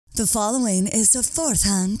The following is a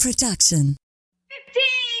fourth-hand production. 15,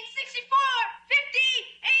 64, 50,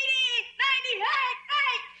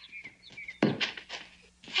 80, 90,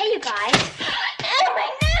 hey! Hey, you guys. Oh, my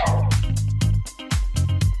no!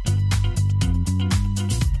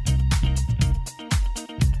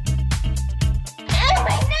 Oh,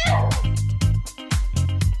 my no!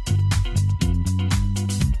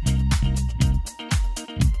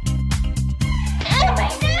 Oh, my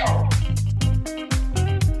no!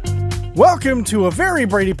 Welcome to a very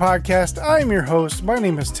Brady podcast. I'm your host. My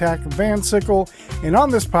name is Tack Van Sickle, and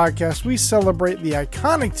on this podcast, we celebrate the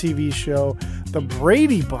iconic TV show, The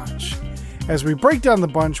Brady Bunch. As we break down the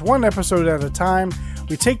bunch one episode at a time,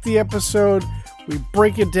 we take the episode, we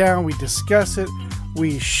break it down, we discuss it,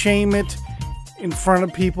 we shame it in front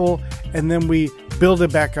of people, and then we build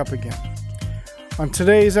it back up again. On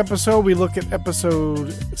today's episode, we look at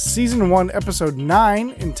Season 1, Episode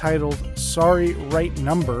 9, entitled Sorry, Right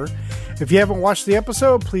Number. If you haven't watched the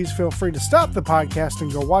episode, please feel free to stop the podcast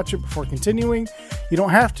and go watch it before continuing. You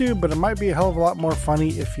don't have to, but it might be a hell of a lot more funny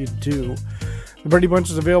if you do. The Brady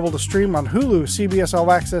Bunch is available to stream on Hulu, CBS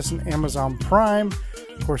All Access, and Amazon Prime.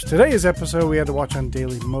 Of course, today's episode we had to watch on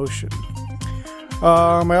Daily Motion.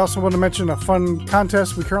 I also want to mention a fun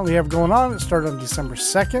contest we currently have going on. It started on December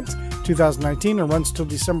 2nd, 2019, and runs till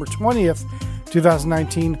December 20th,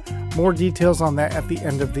 2019. More details on that at the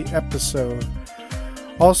end of the episode.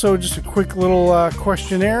 Also, just a quick little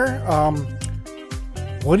questionnaire.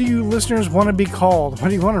 What do you listeners want to be called? What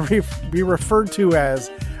do you want to be referred to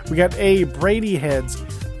as? We got A, Brady Heads,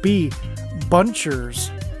 B,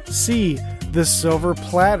 Bunchers, C, The Silver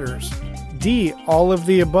Platters, D, all of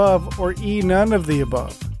the above, or E, none of the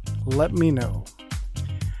above. Let me know.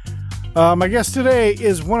 My guest today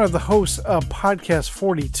is one of the hosts of Podcast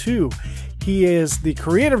 42. He is the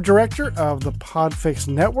creative director of the Podfix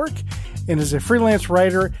Network and is a freelance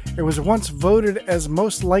writer and was once voted as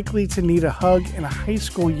most likely to need a hug in a high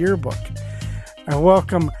school yearbook. I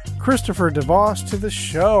welcome Christopher De Voss to the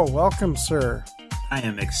show. Welcome, sir. I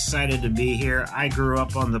am excited to be here. I grew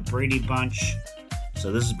up on the Brady Bunch,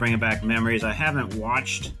 so this is bringing back memories I haven't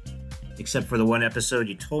watched, except for the one episode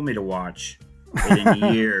you told me to watch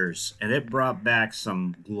in years, and it brought back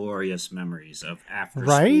some glorious memories of after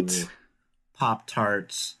school,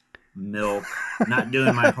 Pop-Tarts, milk, not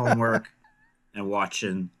doing my homework, and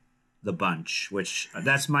watching The Bunch, which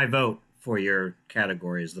that's my vote for your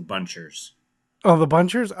category is the Bunchers. Oh, the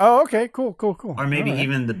Bunchers? Oh, okay, cool. Or maybe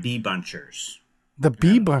even the Bee Bunchers. The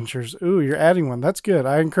Bee Bunchers. Ooh, you're adding one. That's good.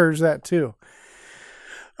 I encourage that too.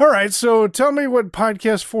 All right, so tell me what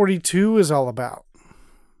Podcast 42 is all about.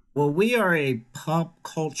 Well, we are a pop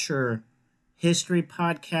culture history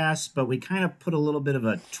podcast, but we kind of put a little bit of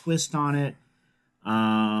a twist on it.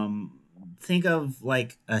 Think of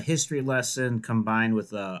like a history lesson combined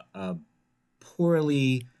with a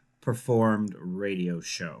poorly performed radio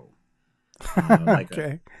show.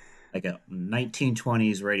 Okay. Like a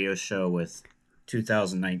 1920s radio show with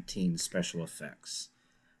 2019 special effects.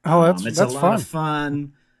 Oh, it's that's a lot fun. of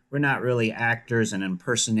fun. We're not really actors and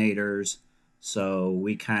impersonators, so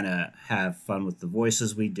we kind of have fun with the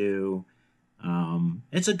voices we do.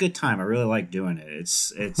 It's a good time. I really like doing it.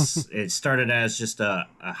 It started as just a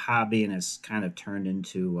hobby, and it's kind of turned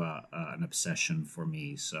into an obsession for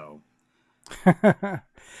me. So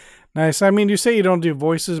nice. I mean, you say you don't do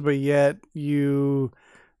voices, but yet you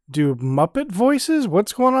do Muppet voices.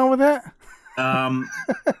 What's going on with that?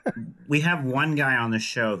 We have one guy on the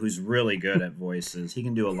show who's really good at voices. He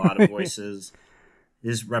can do a lot of voices.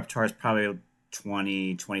 His repertoire is probably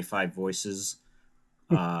 20, 25 voices.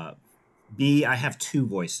 Me, I have two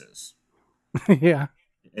voices. Yeah.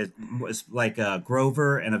 It's like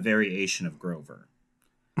Grover and a variation of Grover.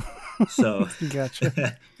 So,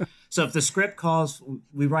 Gotcha. So if the script calls,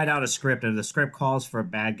 we write out a script, and if the script calls for a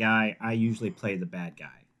bad guy, I usually play the bad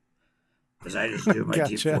guy. Because I just do my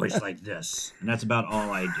deep voice like this. And that's about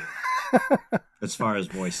all I do as far as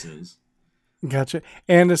voices. Gotcha.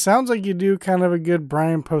 And it sounds like you do kind of a good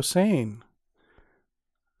Brian Posehn.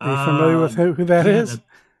 Are you familiar with who that is?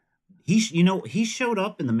 He showed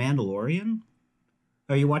up in The Mandalorian.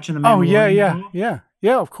 Are you watching The Mandalorian? Oh,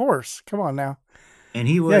 yeah, of course. Come on now. And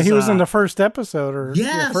he was in the first episode.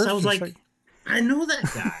 Yes, I was like, I know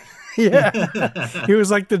that guy. Yeah. He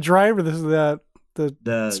was like the driver, the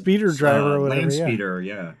speeder driver or whatever. Land speeder,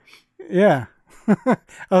 yeah. Yeah. I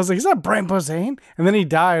was like, is that Brian Posehn? And then he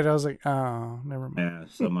died. I was like, oh, never mind. Yeah,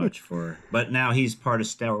 so much for... But now he's part of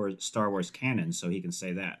Star Wars canon, so he can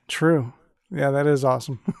say that. True. Yeah, that is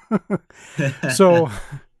awesome. So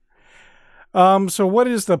what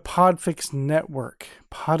is the Podfix Network?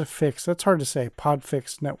 Podfix, that's hard to say.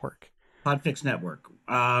 Podfix Network. Podfix Network.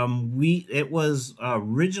 It was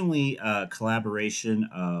originally a collaboration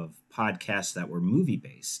of podcasts that were movie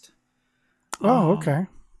based. Oh, okay.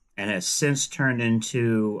 And has since turned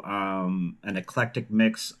into an eclectic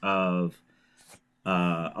mix of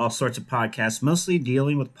all sorts of podcasts, mostly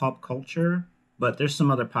dealing with pop culture. But there's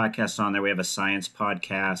some other podcasts on there. We have a science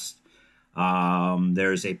podcast.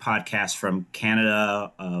 There's a podcast from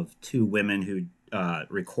Canada of two women who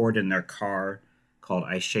record in their car called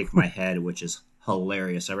I Shake My Head, which is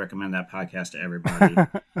hilarious. I recommend that podcast to everybody.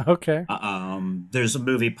 Okay. There's a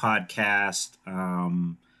movie podcast.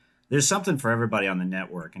 There's something for everybody on the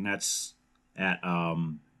network, and that's at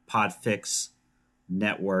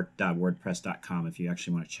podfixnetwork.wordpress.com if you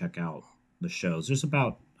actually want to check out the shows. There's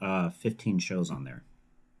about 15 shows on there.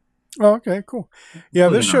 Oh, okay, cool. Yeah,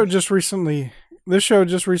 Really this show nice. just recently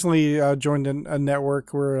joined a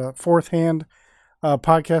network. We're a Fourth Hand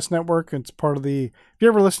podcast network. It's part of the. If you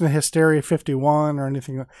ever listen to Hysteria 51 or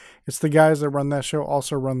anything, it's the guys that run that show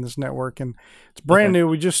also run this network, and it's brand new.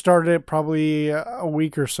 We just started it probably a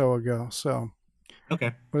week or so ago. So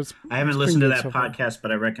Okay. but I haven't it's listened to been that good so far. podcast,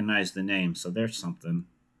 but I recognize the name, so there's something.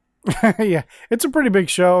 Yeah, it's a pretty big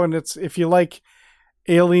show, and it's if you like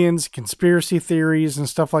aliens, conspiracy theories, and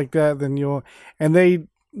stuff like that, then and they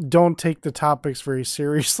don't take the topics very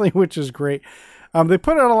seriously, which is great. They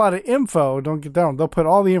put out a lot of info. Don't get down. They'll put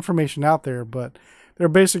all the information out there, but they're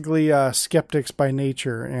basically skeptics by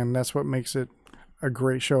nature, and that's what makes it a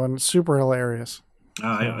great show, and it's super hilarious.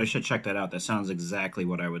 I should check that out. That sounds exactly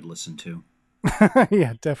what I would listen to.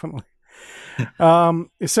 Yeah, definitely.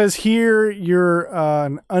 It says here you're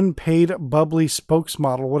an unpaid bubbly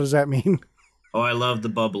spokesmodel. What does that mean? Oh, I love the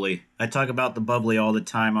bubbly. I talk about the bubbly all the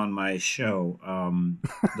time on my show.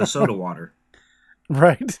 The soda water.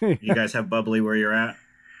 Right. You guys have bubbly where you're at?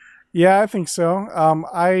 Yeah, I think so.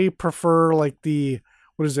 I prefer like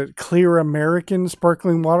what is it, Clear American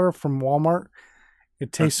sparkling water from Walmart.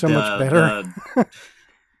 It tastes so much better.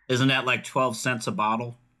 Isn't that like 12 cents a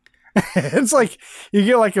bottle? It's like you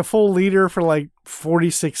get like a full liter for like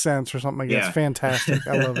 46 cents or something like that. Yeah. It's fantastic.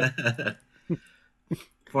 I love it.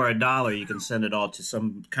 For $1, you can send it all to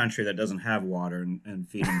some country that doesn't have water and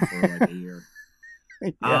feed them for like a year.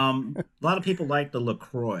 Yeah. A lot of people like the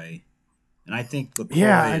LaCroix, and I think LaCroix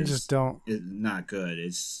Yeah, I just don't. is not good.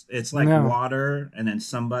 It's like No. water, and then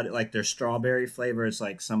somebody like their strawberry flavor. It's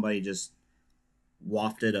like somebody just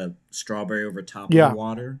wafted a strawberry over top Yeah. of the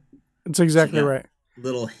water. It's exactly So, yeah. right.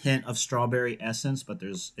 Little hint of strawberry essence, but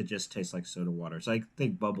it just tastes like soda water. So I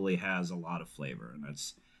think bubbly has a lot of flavor, and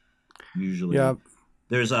that's usually Yeah.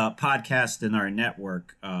 There's a podcast in our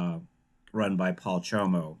network run by Paul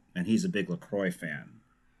Chomo, and he's a big LaCroix fan.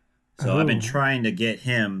 So I've been Ooh. trying to get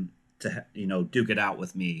him to duke it out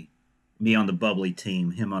with me on the bubbly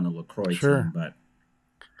team, him on the LaCroix Sure. team, but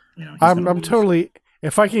he's I'm gonna lose. totally.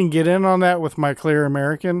 If I can get in on that with my Clear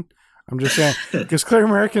American, I'm just saying because Clear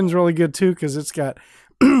American's really good too because it's got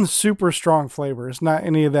super strong flavor. It's not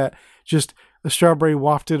any of that just the strawberry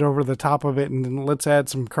wafted over the top of it and then let's add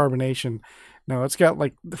some carbonation. No, it's got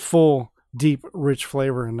like the full, deep, rich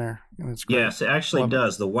flavor in there, and it's great. Yes, it actually Love it.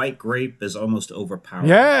 does. The white grape is almost overpowering.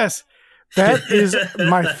 Yes, that is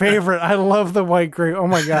my favorite. I love the white grape. Oh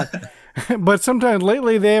my god! But sometimes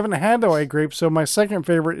lately they haven't had the white grape, so my second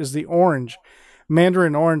favorite is the orange,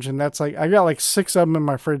 mandarin orange, and that's like I got like 6 of them in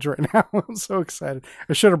my fridge right now. I'm so excited.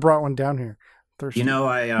 I should have brought one down here. Thirsty.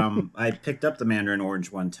 I picked up the mandarin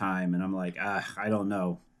orange one time, and I'm like, I don't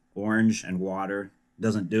know, orange and water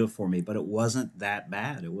doesn't do it for me, but it wasn't that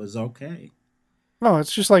bad. It was okay. No,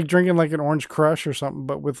 it's just like drinking like an orange crush or something,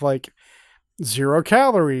 but with like 0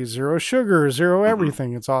 calories, 0 sugar, 0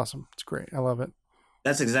 everything. It's awesome. It's great. I love it.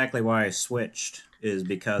 That's exactly why I switched, is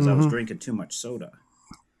because I was drinking too much soda.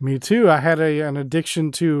 Me too. I had an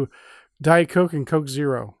addiction to Diet Coke and Coke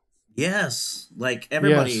Zero. Yes, like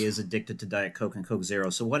everybody Yes. is addicted to Diet Coke and Coke Zero.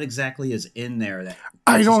 So what exactly is in there that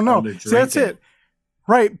I don't know. forces people to See, that's drink it.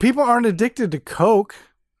 Right. People aren't addicted to Coke.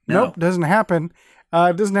 No. Nope. Doesn't happen.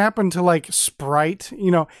 It doesn't happen to like Sprite.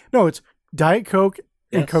 No, it's Diet Coke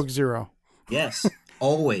and Yes. Coke Zero. Yes,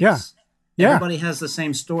 always. Yeah. Yeah. Everybody has the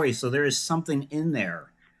same story, so there is something in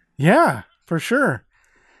there. Yeah, for sure.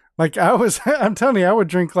 Like I'm telling you, I would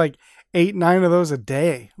drink like 8, 9 of those a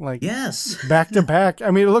day. Like Yes. back to back.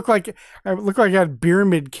 I mean, it looked like I had beer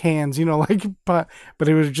mid cans, but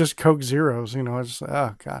it was just Coke Zeros, It's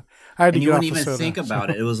oh god, I had to And you get off wouldn't the even soda, think about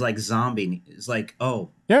so. it. It was like zombie. It's like, oh,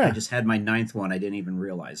 Yeah. I just had my 9th one. I didn't even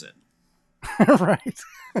realize it. Right,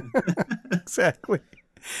 exactly.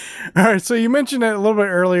 All right, so you mentioned it a little bit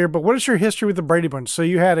earlier, but what is your history with the Brady Bunch? So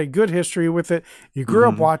you had a good history with it. You grew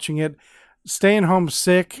up watching it, staying home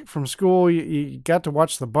sick from school. You got to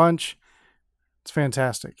watch the bunch. It's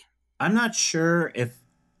fantastic. I'm not sure if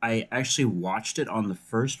I actually watched it on the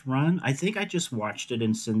first run. I think I just watched it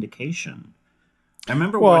in syndication. I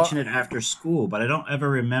remember watching it after school, but I don't ever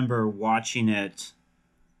remember watching it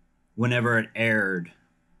whenever it aired.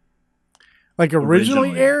 Like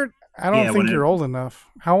originally aired? I don't think you're old enough.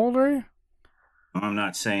 How old are you? I'm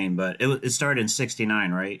not saying, but it started in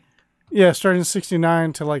 69, right? Yeah, starting in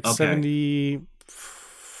 69 to like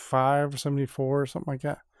 75 or 74 or something like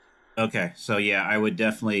that. Okay, so yeah, I would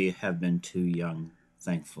definitely have been too young,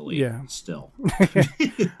 thankfully. Yeah. Still.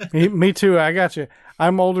 me too, I got you.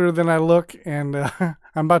 I'm older than I look, and I'm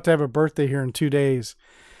about to have a birthday here in 2 days.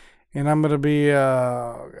 And I'm going to be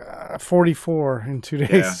 44 in 2 days.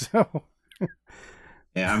 Yeah. So.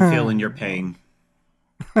 Yeah, I'm feeling your pain.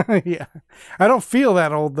 Yeah. I don't feel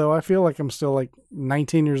that old, though. I feel like I'm still like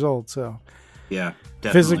 19 years old. So. Yeah,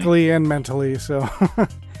 definitely. Physically and mentally. So.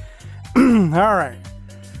 All right.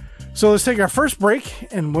 So let's take our first break,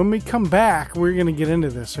 and when we come back, we're going to get into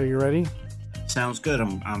this. Are you ready? Sounds good.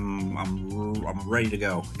 I'm ready to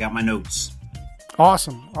go. Got my notes.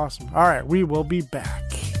 Awesome. All right, we will be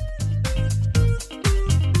back.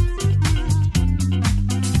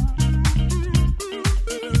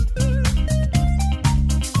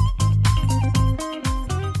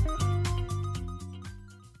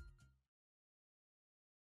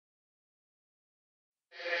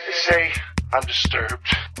 Say, I'm disturbed.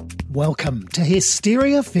 Welcome to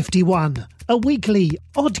Hysteria 51, a weekly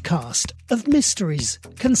oddcast of mysteries,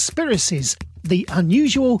 conspiracies, the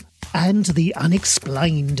unusual, and the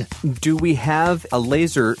unexplained. Do we have a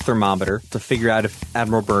laser thermometer to figure out if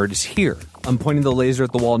Admiral Byrd is here? I'm pointing the laser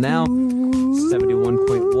at the wall now.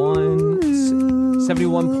 71.1,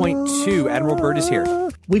 71.2. Admiral Byrd is here.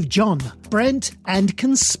 With John, Brent, and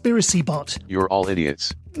Conspiracy Bot. You're all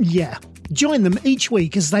idiots. Yeah. Join them each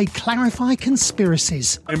week as they clarify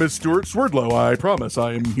conspiracies. I'm Stuart Swerdlow. I promise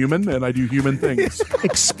I am human and I do human things.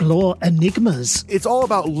 Explore enigmas. It's all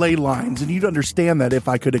about ley lines, and you'd understand that if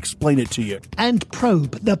I could explain it to you. And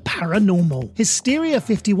probe the paranormal. Hysteria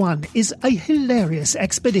 51 is a hilarious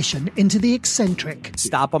expedition into the eccentric.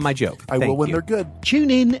 Stop on my joke. I will when they're good. Tune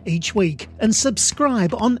in each week and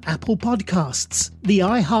subscribe on Apple Podcasts, the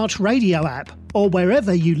iHeartRadio app, or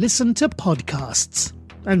wherever you listen to podcasts.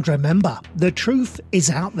 And remember, the truth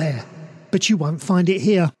is out there, but you won't find it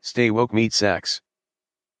here. Stay woke, meet sex.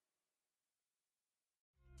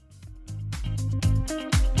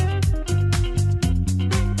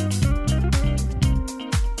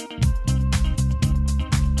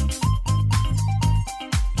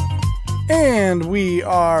 And we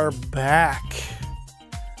are back.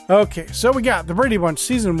 Okay, so we got the Brady Bunch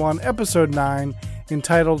Season 1, Episode 9,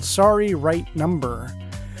 entitled Sorry Right Number.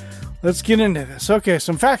 Let's get into this. Okay,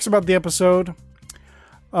 some facts about the episode.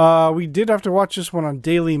 We did have to watch this one on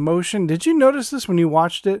Daily Motion. Did you notice this when you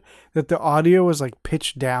watched it, that the audio was like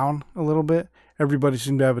pitched down a little bit? Everybody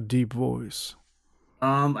seemed to have a deep voice.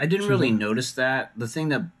 I didn't really notice that. The thing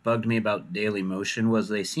that bugged me about Daily Motion was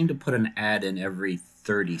they seemed to put an ad in every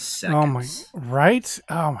 30 seconds. Right?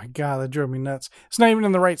 Oh my God, that drove me nuts. It's not even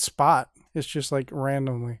in the right spot. It's just like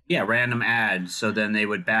randomly. Yeah, random ad. So then they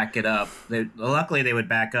would back it up. Luckily, they would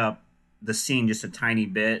back up the scene just a tiny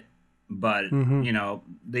bit, but you know,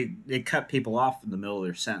 they cut people off in the middle of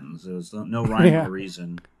their sentence. There was no rhyme or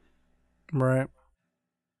reason. Right.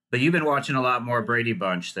 But you've been watching a lot more Brady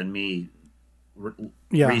Bunch than me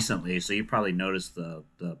recently, so you probably noticed the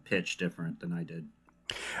pitch different than I did.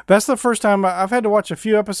 That's the first time I've had to watch a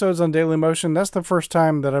few episodes on Daily Motion. That's the first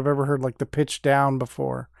time that I've ever heard like the pitch down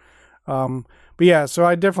before. But yeah, so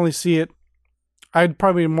I definitely see it. I'd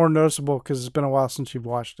probably be more noticeable because it's been a while since you've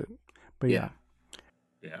watched it. But yeah.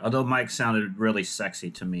 Although Mike sounded really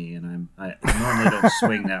sexy to me, and I normally don't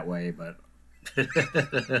swing that way, but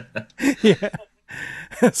yeah.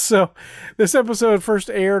 So this episode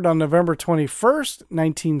first aired on November 21st,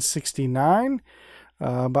 1969,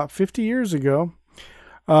 about 50 years ago.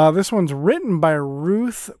 This one's written by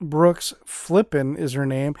Ruth Brooks Flippin is her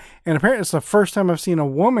name, and apparently it's the first time I've seen a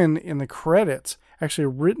woman in the credits. Actually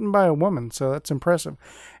written by a woman, so that's impressive.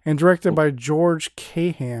 And directed by George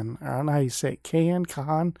Cahan. I don't know how you say it.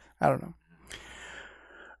 Cahan? I don't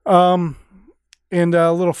know. And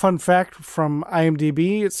a little fun fact from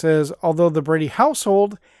IMDb. It says, although the Brady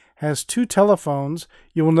household has 2 telephones,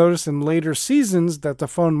 you will notice in later seasons that the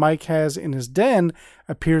phone Mike has in his den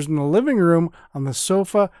appears in the living room on the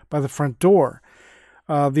sofa by the front door.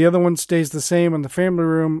 The other one stays the same in the family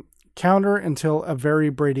room counter until A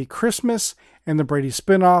Very Brady Christmas and the Brady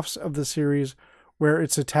spin-offs of the series, where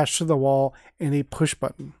it's attached to the wall in a push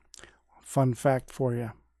button. Fun fact for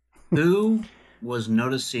you. Who was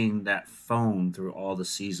noticing that phone through all the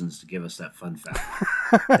seasons to give us that fun fact.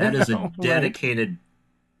 That is a dedicated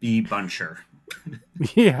bee buncher.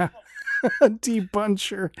 Yeah. A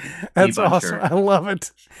debuncher. That's awesome. I love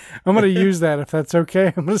it. I'm going to use that if that's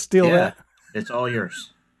okay. I'm going to steal that. It's all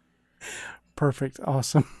yours. Perfect.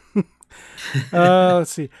 Awesome.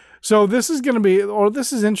 Let's see. So this is going to be, or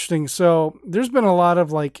this is interesting. So there's been a lot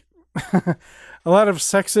of like, a lot of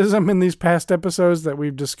sexism in these past episodes that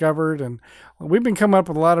we've discovered. And we've been coming up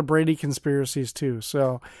with a lot of Brady conspiracies too.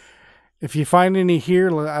 So if you find any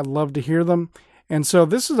here, I'd love to hear them. And so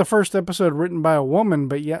this is the first episode written by a woman,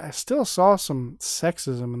 but yeah, I still saw some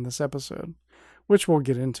sexism in this episode, which we'll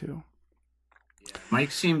get into. Yeah,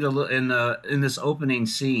 Mike seemed a little in this opening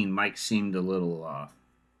scene. Mike seemed a little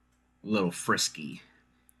frisky.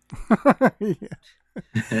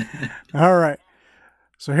 All right,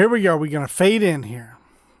 so here we go. We're gonna fade in here.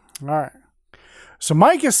 All right. So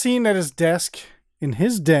Mike is seen at his desk in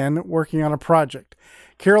his den working on a project.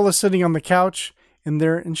 Carol is sitting on the couch in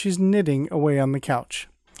there, and she's knitting away on the couch.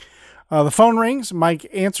 The phone rings. Mike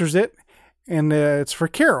answers it, and it's for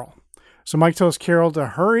Carol. So Mike tells Carol to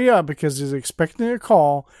hurry up because he's expecting a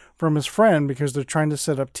call from his friend because they're trying to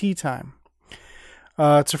set up tea time.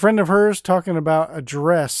 It's a friend of hers talking about a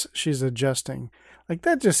dress she's adjusting. Like,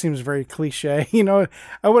 that just seems very cliche. You know,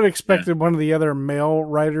 I would have expected one of the other male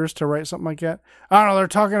writers to write something like that. I don't know. They're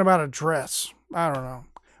talking about a dress. I don't know.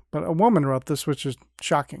 But a woman wrote this, which is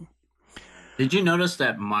shocking. Did you notice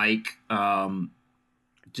that Mike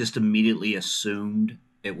just immediately assumed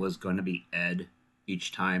it was going to be Ed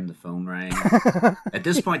each time the phone rang? At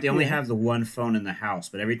this point, they only have the one phone in the house,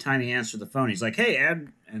 but every time he answered the phone, he's like, "Hey, Ed,"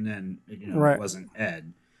 and then it wasn't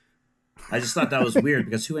Ed. I just thought that was weird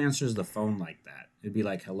because who answers the phone like that? It'd be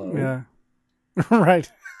like, "Hello." Yeah.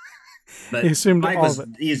 Right. But he assumed Mike all was, of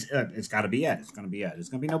it. It's got to be Ed. It's going to be Ed. It's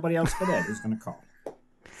going to be nobody else but Ed who's going to call.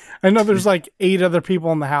 I know there's like 8 other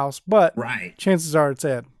people in the house, but right. Chances are it's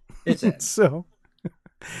Ed. It's Ed. So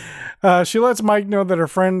she lets Mike know that her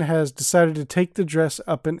friend has decided to take the dress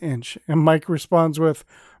up an inch, and Mike responds with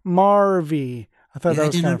Marvy. I thought that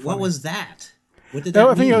was kind of funny. What was that? What did that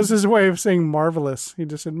mean? I think it was his way of saying marvelous. He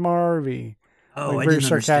just said Marvy. Oh, like, I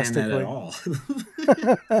didn't understand that at all.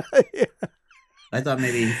 Yeah. I thought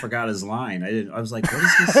maybe he forgot his line. I was like, what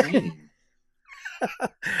is he saying?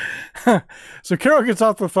 So Carol gets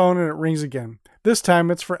off the phone and it rings again. This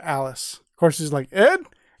time it's for Alice. Of course, he's like, Ed?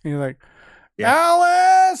 And you're like,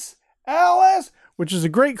 Alice! Alice! Which is a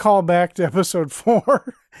great callback to episode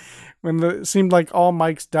 4 when it seemed like all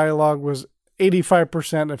Mike's dialogue was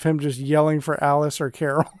 85% of him just yelling for Alice or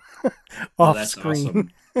Carol off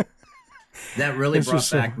screen. Awesome. That really brought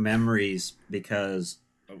back memories because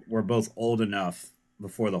we're both old enough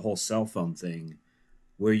before the whole cell phone thing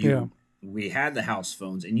where we had the house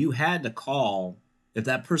phones and you had to call. If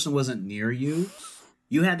that person wasn't near you,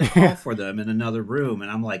 you had to call for them in another room. And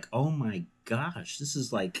I'm like, oh my gosh, this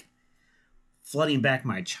is like flooding back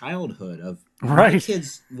my childhood of my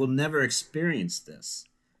kids will never experience this.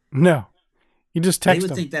 No, you just text them.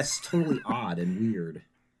 They would think that's totally odd and weird.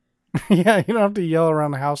 Yeah, you don't have to yell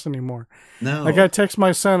around the house anymore. No. Like I text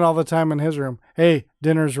my son all the time in his room. Hey,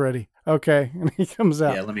 dinner's ready. Okay. And he comes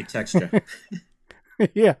out. Yeah, let me text you.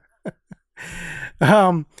 Yeah.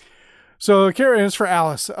 So Carol is for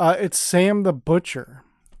Alice. It's Sam the Butcher.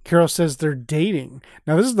 Carol says they're dating.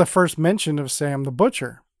 Now this is the first mention of Sam the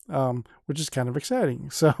Butcher, which is kind of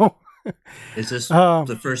exciting. So is this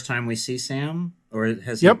the first time we see Sam, or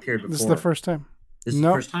has he appeared before? This is the first time. This is the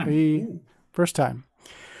first time. First time.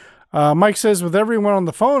 Mike says with everyone on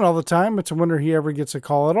the phone all the time, it's a wonder he ever gets a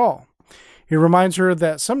call at all. He reminds her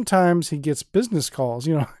that sometimes he gets business calls.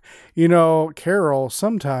 You know, Carol,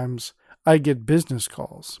 sometimes I get business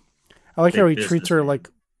calls. I like how he treats her like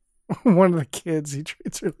one of the kids. He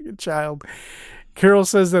treats her like a child. Carol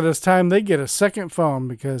says that it's time they get a second phone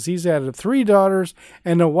because he's added 3 daughters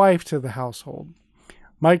and a wife to the household.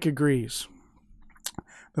 Mike agrees.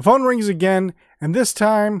 The phone rings again, and this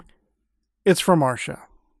time it's from Marcia.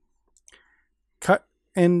 Cut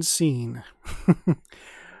and scene.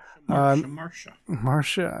 Marcia.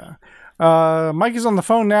 Mike is on the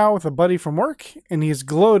phone now with a buddy from work, and he's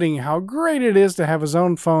gloating how great it is to have his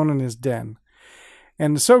own phone in his den.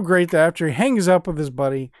 And it's so great that after he hangs up with his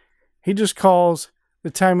buddy, he just calls the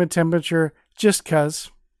time and temperature just because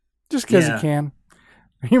he can.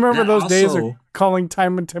 You remember those days of calling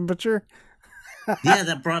time and temperature? Yeah,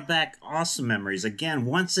 that brought back awesome memories.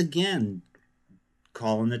 Once again,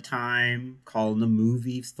 calling the time, calling the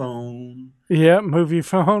movie phone. Yeah, movie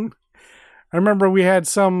phone. I remember we had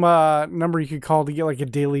some number you could call to get like a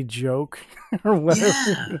daily joke or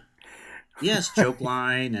whatever. Yes, joke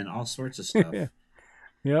line and all sorts of stuff.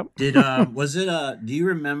 Yep. Do you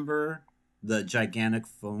remember the gigantic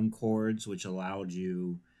phone cords which allowed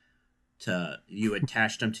you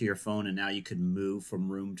attached them to your phone and now you could move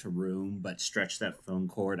from room to room but stretch that phone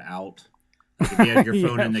cord out? Like if you had your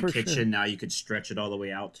phone in the kitchen, sure. Now you could stretch it all the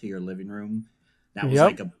way out to your living room. That was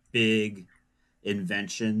like a big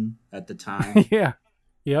invention at the time. Yeah.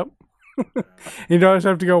 Yep. You always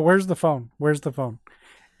have to go, where's the phone? Where's the phone?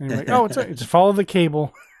 And you're like, oh, it's follow the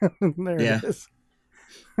cable. There it is.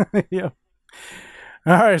 Yeah.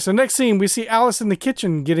 All right. So next scene, we see Alice in the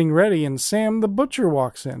kitchen getting ready, and Sam the butcher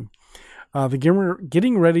walks in. They're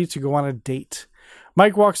getting ready to go on a date.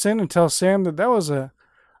 Mike walks in and tells Sam that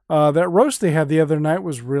that roast they had the other night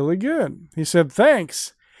was really good. He said,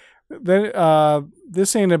 thanks. Then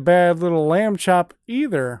this ain't a bad little lamb chop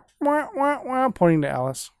either. Wah, wah, wah, pointing to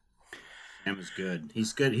Alice. Sam is good.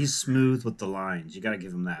 He's good. He's smooth with the lines. You got to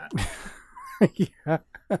give him that. Yeah.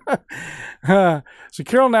 So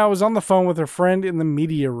Carol now is on the phone with her friend in the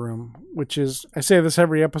media room, which is, I say this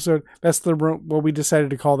every episode, that's the room, well, we decided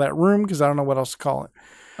to call that room because I don't know what else to call it.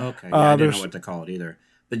 Okay, yeah, I didn't know what to call it either.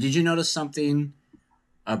 But did you notice something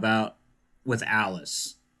with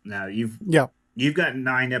Alice? Now you've got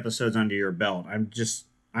 9 episodes under your belt.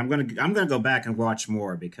 I'm gonna go back and watch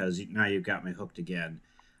more because now you've got me hooked again.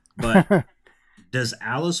 But does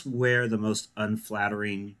Alice wear the most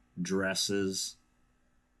unflattering dresses?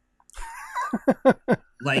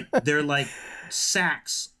 Like they're like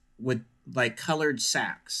sacks with like colored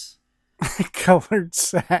sacks. Colored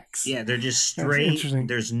sacks. Yeah, they're just straight.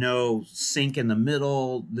 There's no sink in the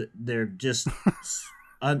middle. They're just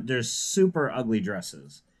they're super ugly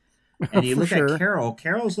dresses. And you look at Carol.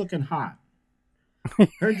 Carol's looking hot.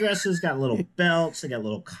 Her dresses got little belts. They got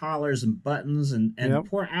little collars and buttons. And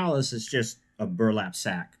poor Alice is just a burlap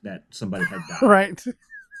sack that somebody had done. Right.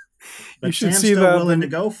 But you should Sam's still willing to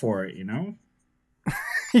go for it,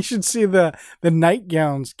 You should see the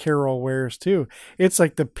nightgowns Carol wears too. It's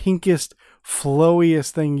like the pinkest,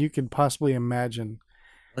 flowiest thing you could possibly imagine.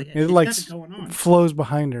 Well, yeah, it like flows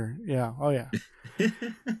behind her. Yeah. Oh yeah.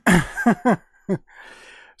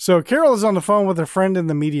 So Carol is on the phone with her friend in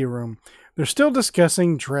the media room. They're still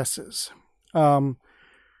discussing dresses.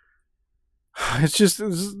 It's just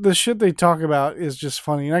the shit they talk about is just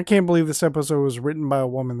funny, and I can't believe this episode was written by a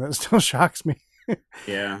woman. That still shocks me.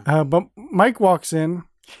 Yeah. But Mike walks in,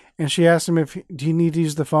 and she asks him do you need to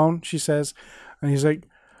use the phone? She says, and he's like,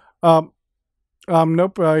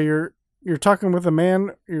 nope. You're talking with a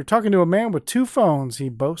man. You're talking to a man with 2 phones. He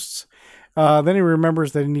boasts. Then he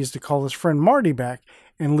remembers that he needs to call his friend Marty back,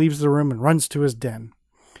 and leaves the room and runs to his den.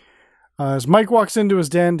 As Mike walks into his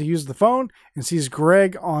den to use the phone and sees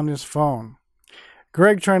Greg on his phone.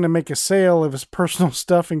 Greg trying to make a sale of his personal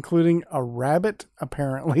stuff, including a rabbit,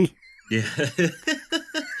 apparently. Yeah.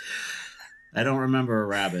 I don't remember a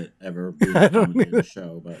rabbit ever being on the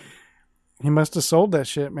show, but he must have sold that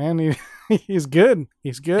shit, man. He's good.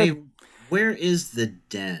 He's good. Hey, where is the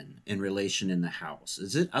den in relation in the house?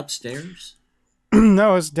 Is it upstairs?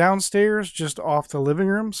 No, it's downstairs, just off the living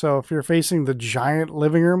room. So if you're facing the giant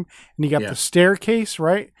living room and you got the staircase,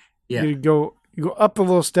 right? Yeah. You go up the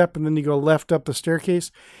little step and then you go left up the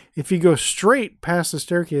staircase. If you go straight past the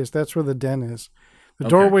staircase, that's where the den is. The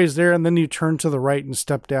doorway's there, and then you turn to the right and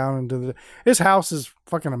step down into this house is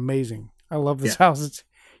fucking amazing. I love this house. It's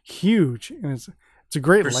huge, and it's a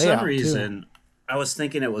great layout. For some reason, I was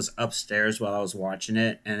thinking it was upstairs while I was watching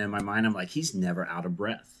it, and in my mind, I'm like, he's never out of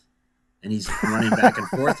breath. And he's running back and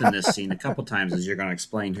forth in this scene a couple times, as you're going to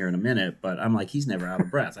explain here in a minute. But I'm like, he's never out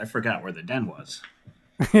of breath. I forgot where the den was.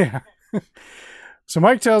 Yeah. So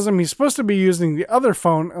Mike tells him he's supposed to be using the other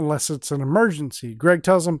phone unless it's an emergency. Greg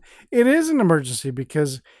tells him it is an emergency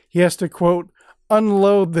because he has to, quote,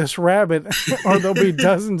 unload this rabbit or there'll be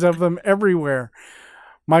dozens of them everywhere.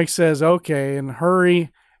 Mike says, okay, and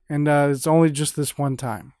hurry. And it's only just this one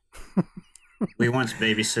time. We once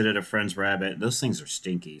babysitted a friend's rabbit. Those things are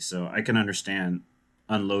stinky, so I can understand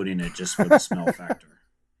unloading it just for the smell factor.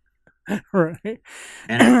 Right.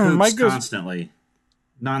 And it poops Mike constantly,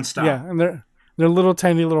 nonstop. Yeah, and they're little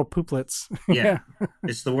tiny little pooplets. Yeah.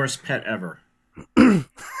 It's the worst pet ever.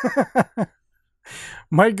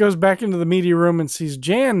 Mike goes back into the media room and sees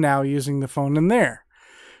Jan now using the phone in there.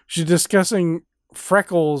 She's discussing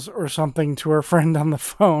freckles or something to her friend on the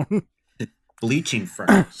phone. Bleaching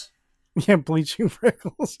freckles. Yeah, bleaching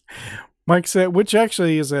freckles. Mike said, which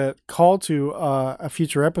actually is a call to a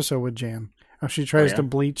future episode with Jan. How she tries to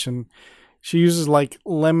bleach and she uses like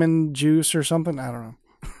lemon juice or something. I don't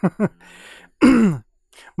know.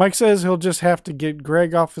 Mike says he'll just have to get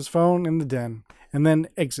Greg off his phone in the den and then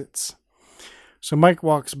exits. So Mike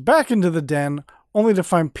walks back into the den, only to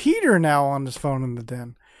find Peter now on his phone in the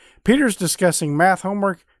den. Peter's discussing math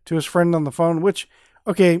homework to his friend on the phone, which,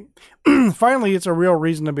 okay, finally it's a real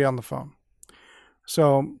reason to be on the phone.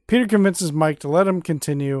 So Peter convinces Mike to let him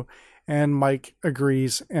continue, and Mike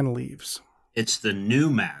agrees and leaves. It's the new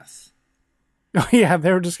math. Oh, yeah,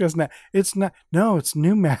 they were discussing that. It's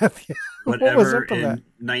new math. Yeah. Whatever in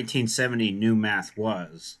 1970 new math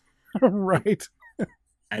was. Right.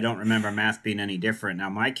 I don't remember math being any different. Now,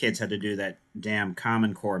 my kids had to do that damn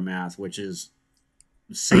Common Core math, which is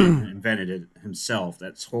Satan invented it himself.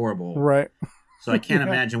 That's horrible. Right. So I can't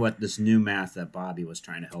imagine what this new math that Bobby was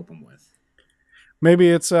trying to help him with. Maybe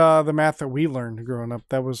it's the math that we learned growing up.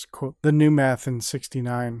 That was, quote, the new math in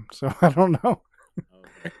 1969. So I don't know.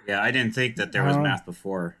 Okay. Yeah, I didn't think that there was math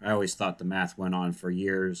before. I always thought the math went on for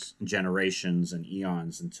years, generations, and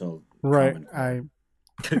eons until right. Common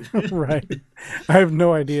Core. Right. I have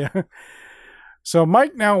no idea. So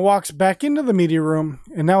Mike now walks back into the media room,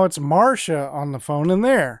 and now it's Marcia on the phone in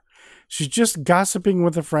there. She's just gossiping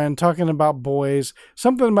with a friend, talking about boys,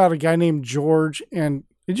 something about a guy named George. And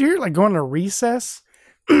did you hear, like, going to recess?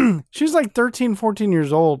 She's like 13, 14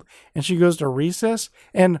 years old, and she goes to recess,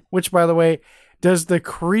 and which, by the way, does the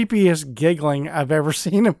creepiest giggling I've ever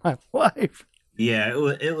seen in my life. Yeah,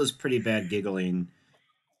 it was pretty bad giggling.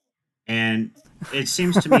 And it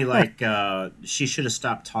seems to me like she should have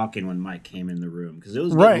stopped talking when Mike came in the room, because it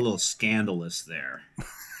was getting a little scandalous there.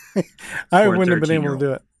 I wouldn't have been able to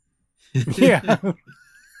do it. Yeah.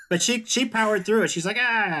 But she powered through it. She's like,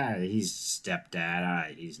 he's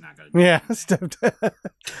stepdad. He's not going to do Yeah, stepdad.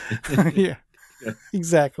 Yeah,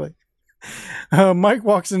 exactly. Mike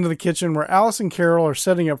walks into the kitchen where Alice and Carol are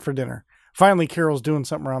setting up for dinner. Finally, Carol's doing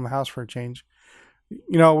something around the house for a change.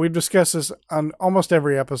 You know, we've discussed this on almost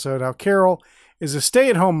every episode, how Carol is a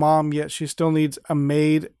stay-at-home mom, yet she still needs a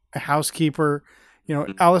maid, a housekeeper. You know,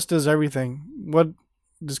 Alice does everything. What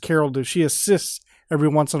does Carol do? She assists every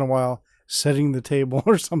once in a while, setting the table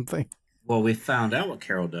or something. Well, we found out what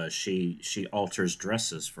Carol does. She alters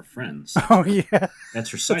dresses for friends. Oh, yeah.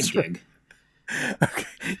 That's her side gig.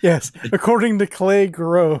 Okay. Yes. According to Clay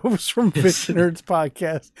Groves from Fish and Nerds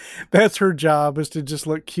podcast, that's her job, is to just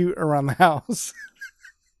look cute around the house.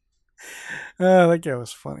 That guy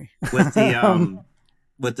was funny. With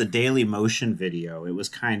the Daily Motion video, it was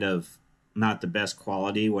kind of not the best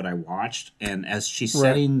quality what I watched. And as she's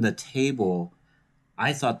setting the table,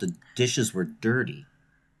 I thought the dishes were dirty.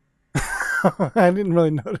 I didn't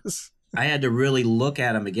really notice. I had to really look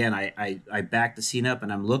at them again. I backed the scene up,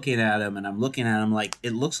 and I'm looking at them like,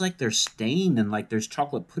 it looks like they're stained and like there's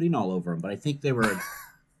chocolate pudding all over them. But I think they were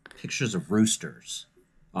pictures of roosters.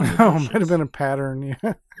 Might have been a pattern.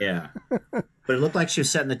 Yeah. Yeah. But it looked like she was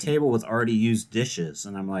setting the table with already used dishes.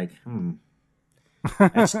 And I'm like,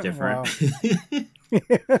 that's different.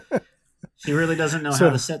 She really doesn't know how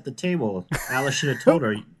to set the table. Alice should have told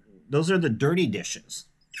her, those are the dirty dishes.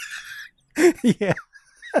 Yeah.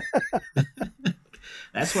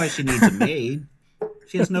 That's why she needs a maid.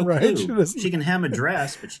 She has no clue. She can hem a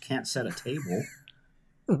dress, but she can't set a table.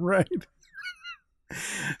 Right.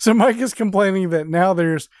 So Mike is complaining that now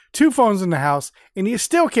there's 2 phones in the house, and he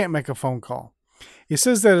still can't make a phone call. He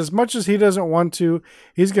says that as much as he doesn't want to,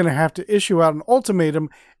 he's going to have to issue out an ultimatum,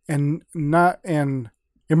 and not an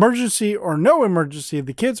emergency or no emergency,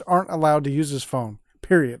 the kids aren't allowed to use his phone,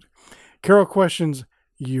 period. Carol questions,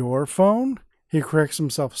 your phone? He corrects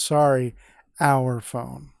himself, sorry, our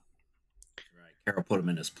phone. Right. Carol put him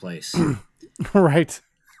in his place. Right.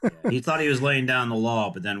 Yeah, he thought he was laying down the law,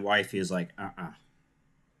 but then wifey is like,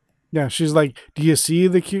 Yeah, she's like, do you see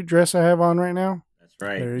the cute dress I have on right now? That's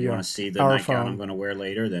right. There you go. Want to see the our nightgown phone. I'm going to wear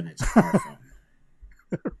later? Then it's our phone.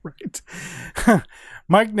 Right.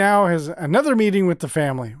 Mike now has another meeting with the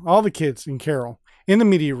family, all the kids and Carol, in the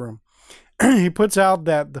media room. He puts out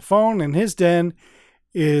that the phone in his den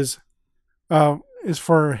is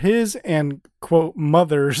for his and, quote,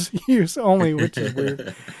 mother's use only, which is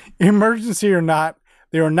weird. Emergency or not,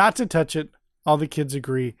 they are not to touch it. All the kids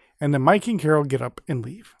agree. And then Mike and Carol get up and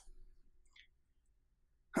leave.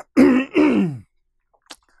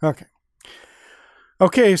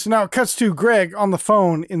 Okay, so now it cuts to Greg on the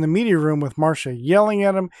phone in the media room with Marcia, yelling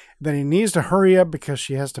at him that he needs to hurry up because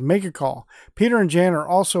she has to make a call. Peter and Jan are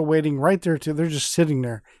also waiting right there too. They're just sitting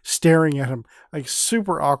there staring at him, like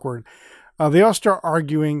super awkward. They all start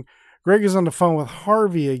arguing. Greg is on the phone with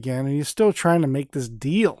Harvey again, and he's still trying to make this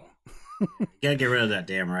deal. You gotta get rid of that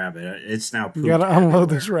damn rabbit. It's now pooped. You gotta unload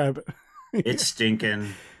this rabbit. It's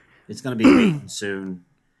stinking. It's gonna be mating soon.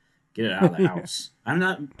 Get it out of the house.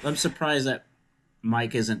 I'm surprised that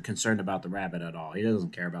Mike isn't concerned about the rabbit at all. He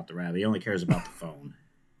doesn't care about the rabbit. He only cares about the phone.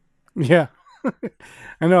 Yeah.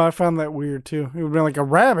 I know, I found that weird too. It would be like a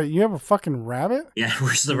rabbit. You have a fucking rabbit? Yeah,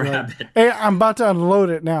 where's the rabbit? Hey, I'm about to unload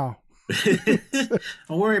it now. Don't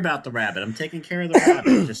worry about the rabbit. I'm taking care of the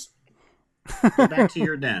rabbit. Just go back to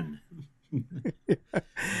your den.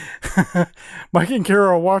 Mike and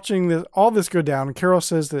Carol are watching all this go down, and Carol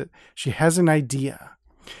says that she has an idea.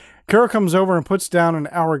 Carol comes over and puts down an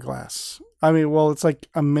hourglass. I mean, well, it's like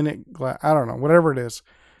a minute glass. I don't know, whatever it is.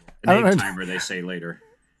 An egg timer, they say later.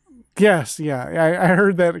 Yes, yeah. I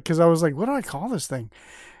heard that because I was like, what do I call this thing?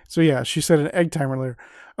 So yeah, she said an egg timer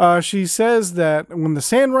later. She says that when the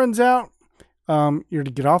sand runs out, you're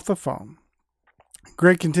to get off the phone.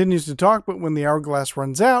 Greg continues to talk, but when the hourglass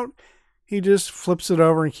runs out, he just flips it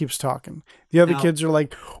over and keeps talking. The other kids are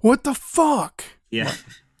like, what the fuck? Yeah.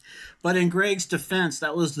 But in Greg's defense,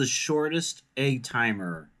 that was the shortest egg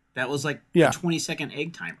timer. That was like a 20-second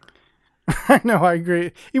egg timer. I know, I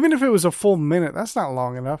agree. Even if it was a full minute, that's not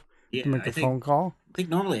long enough to make a phone call. I think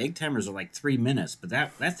normally egg timers are like 3 minutes, but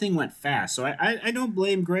that thing went fast. So I don't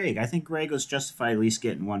blame Greg. I think Greg was justified at least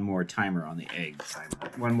getting one more timer on the egg timer.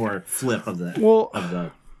 One more flip of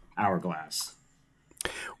the hourglass.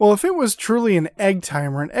 Well, if it was truly an egg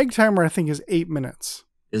timer I think is 8 minutes.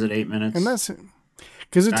 Is it 8 minutes? And that's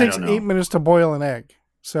because it takes 8 minutes to boil an egg.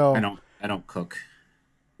 So I don't cook.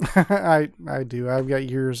 I do. I've got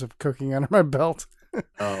years of cooking under my belt.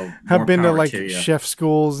 Oh, I've been to like chef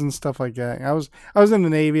schools and stuff like that. I was in the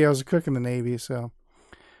Navy. I was a cook in the Navy, so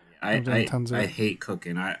I hate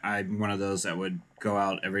cooking. I'm one of those that would go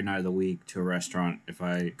out every night of the week to a restaurant if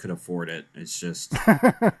I could afford it. It's just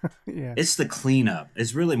It's the cleanup.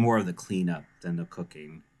 It's really more of the cleanup than the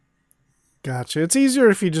cooking. Gotcha. It's easier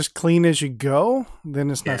if you just clean as you go, then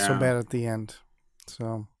it's not so bad at the end.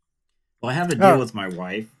 So, well, I have a deal with my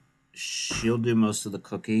wife. She'll do most of the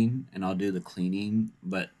cooking and I'll do the cleaning,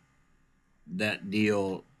 but that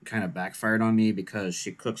deal kind of backfired on me because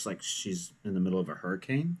she cooks like she's in the middle of a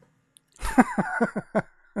hurricane.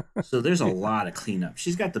 So there's a lot of cleanup.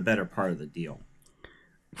 She's got the better part of the deal.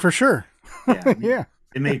 For sure. Yeah. Yeah.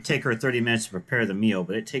 It may take her 30 minutes to prepare the meal,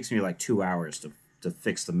 but it takes me like 2 hours to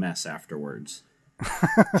fix the mess afterwards.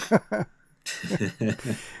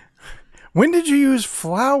 When did you use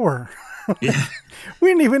flour? Yeah. We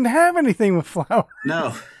didn't even have anything with flour.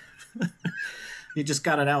 No. You just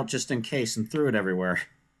got it out just in case and threw it everywhere.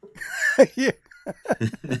 Yeah.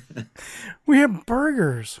 We have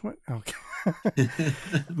burgers. What? Okay.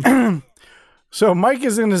 So Mike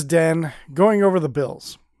is in his den going over the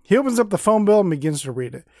bills. He opens up the phone bill and begins to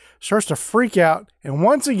read it. Starts to freak out. And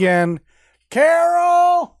once again,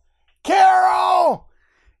 Carol! Carol!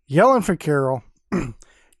 Yelling for Carol.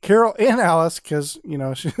 Carol and Alice, because,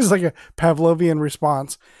 she's like a Pavlovian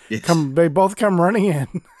response. Yes. They both come running in.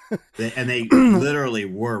 They literally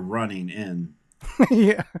were running in.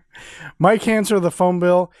 Yeah. Mike hands her the phone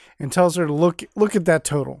bill and tells her to look at that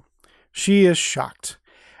total. She is shocked.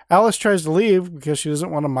 Alice tries to leave because she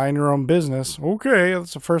doesn't want to mind her own business. Okay,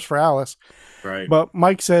 that's the first for Alice. Right. But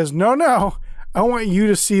Mike says, no, I want you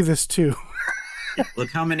to see this too. Look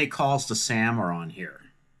how many calls to Sam are on here.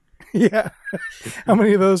 Yeah. How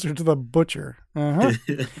many of those are to the butcher? Uh-huh.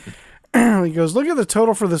 He goes, look at the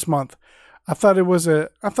total for this month. I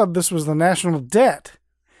thought this was the national debt.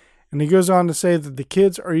 And he goes on to say that the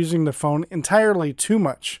kids are using the phone entirely too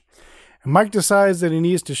much. And Mike decides that he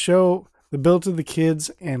needs to show the bill to the kids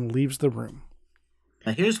and leaves the room.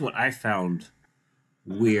 Now, here's what I found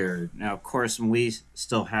weird. Now, of course, when we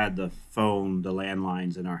still had the phone, the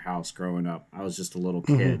landlines in our house growing up, I was just a little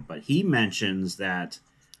kid. But he mentions that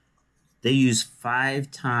they use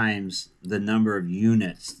 5 times the number of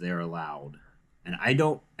units they're allowed. And I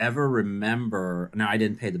don't ever remember, now I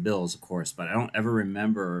didn't pay the bills, of course, but I don't ever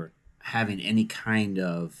remember having any kind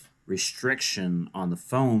of restriction on the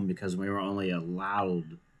phone because we were only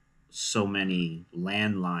allowed so many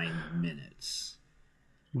landline minutes.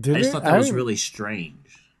 I just thought that was really strange.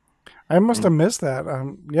 I must have missed that. I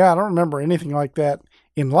don't remember anything like that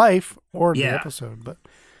in life or in the episode, but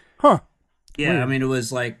Yeah, weird. I mean, it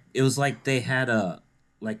was like they had a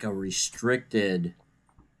restricted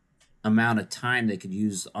amount of time they could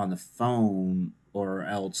use on the phone, or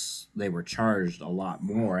else they were charged a lot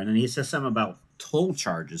more. And then he says something about toll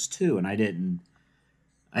charges too, and I didn't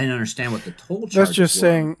understand what the toll charges. That's just were.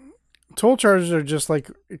 saying, toll charges are just like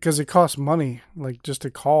because it costs money, like just to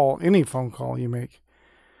call any phone call you make,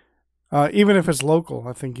 even if it's local.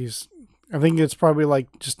 I think it's probably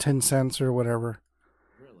like just 10 cents or whatever.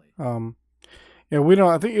 Really? Yeah, we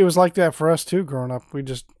don't. I think it was like that for us too, growing up. We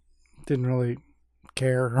just didn't really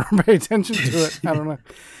care or pay attention to it. I don't know.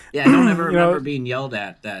 Yeah, I don't ever remember being yelled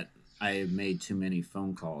at that I made too many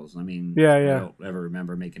phone calls. I mean, Yeah. I don't ever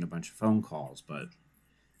remember making a bunch of phone calls, but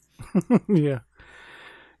Yeah.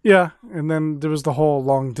 Yeah. And then there was the whole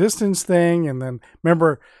long distance thing. And then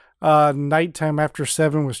remember, nighttime after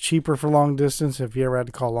 7 was cheaper for long distance if you ever had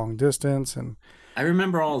to call long distance. And I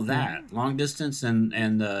remember all of that. Long distance and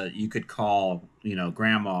you could call,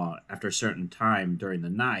 grandma after a certain time during the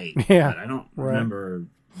night. Yeah. But I don't remember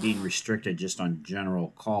being restricted just on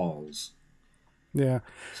general calls. Yeah.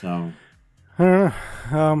 So.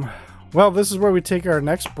 Well, this is where we take our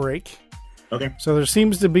next break. Okay. So there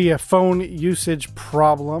seems to be a phone usage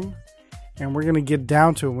problem, and we're going to get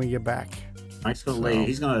down to it when we get back. Mike's going to lay.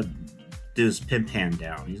 He's going to do his pimp hand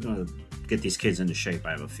down. He's going to get these kids into shape,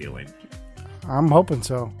 I have a feeling. I'm hoping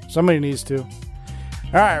so. Somebody needs to. All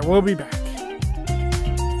right, we'll be back.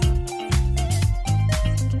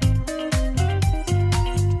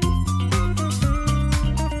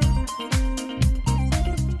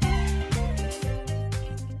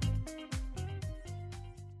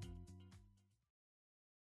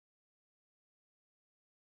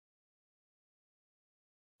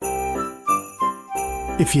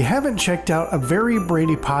 If you haven't checked out a Very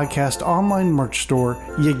Brady Podcast online merch store,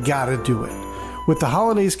 you gotta do it. With the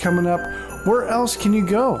holidays coming up, where else can you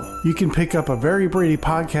go? You can pick up a Very Brady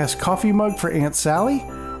Podcast coffee mug for Aunt Sally,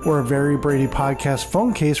 or a Very Brady Podcast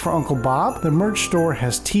phone case for Uncle Bob. The merch store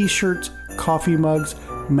has t-shirts, coffee mugs,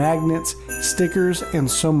 magnets, stickers, and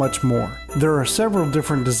so much more. There are several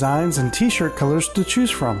different designs and t-shirt colors to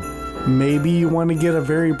choose from. Maybe you want to get a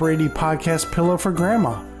Very Brady Podcast pillow for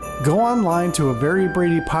Grandma. Go online to a Very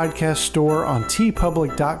Brady Podcast store on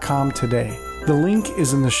tpublic.com today. The link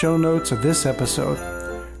is in the show notes of this episode.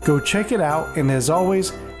 Go check it out, and as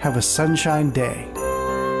always, have a sunshine day.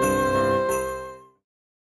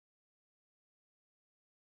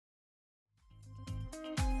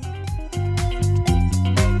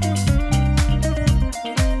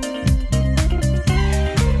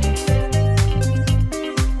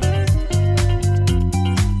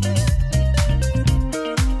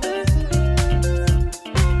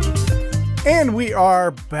 And we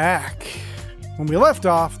are back. When we left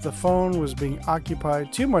off, the phone was being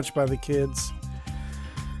occupied too much by the kids.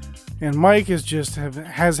 And Mike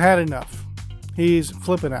has had enough. He's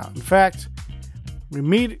flipping out. In fact, we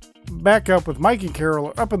meet back up with Mike and Carol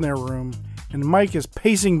are up in their room, and Mike is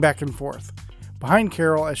pacing back and forth behind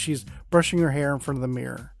Carol as she's brushing her hair in front of the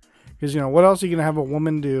mirror. Because, what else are you going to have a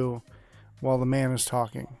woman do while the man is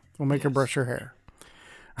talking? We'll make her brush her hair.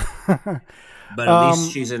 But at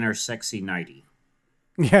least she's in her sexy nightie.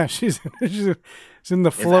 Yeah, she's in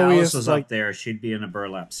the flowiest. If Alice was up there, she'd be in a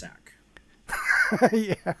burlap sack.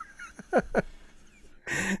 Yeah.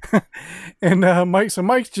 And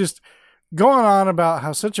Mike's just going on about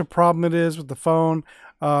how such a problem it is with the phone.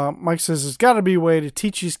 Mike says there's got to be a way to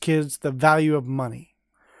teach these kids the value of money.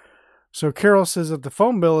 So Carol says that the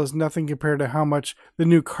phone bill is nothing compared to how much the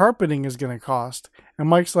new carpeting is going to cost. And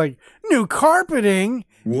Mike's like, new carpeting?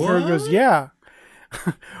 What? Carol goes, yeah.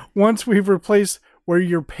 Once we've replaced where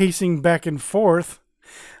you're pacing back and forth.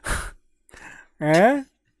 Eh?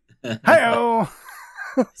 Hi-oh!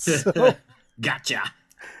 So, gotcha!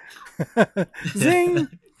 Zing!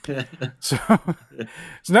 So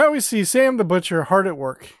now we see Sam the butcher hard at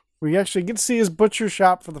work. We actually get to see his butcher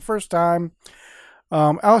shop for the first time.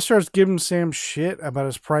 Alice starts giving Sam shit about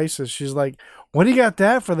his prices. She's like, what do you got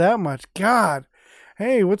that for that much? God.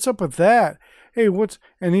 Hey, what's up with that? Hey,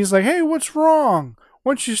 and he's like, hey, what's wrong?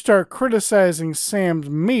 Once you start criticizing Sam's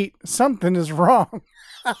meat, something is wrong.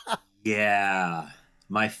 Yeah.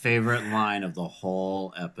 My favorite line of the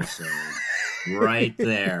whole episode. Right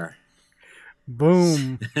there.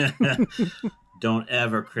 Boom. Don't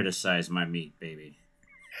ever criticize my meat, baby.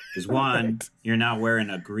 Because one, you're not wearing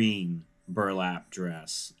a green burlap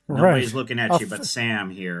dress. Nobody's looking at you but Sam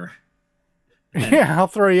here. And yeah, I'll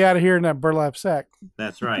throw you out of here in that burlap sack.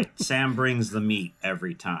 That's right. Sam brings the meat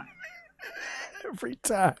every time. Every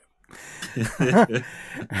time.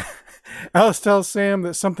 Alice tells Sam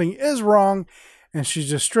that something is wrong, and she's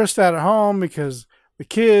just stressed out at home because the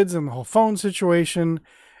kids and the whole phone situation.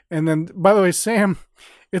 And then, by the way, Sam,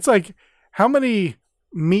 it's like, how many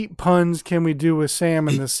meat puns can we do with Sam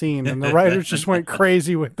in this scene? And the writers just went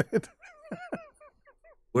crazy with it.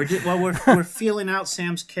 We're feeling out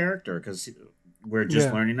Sam's character because we're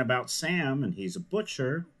just learning about Sam, and he's a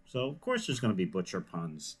butcher. So, of course, there's going to be butcher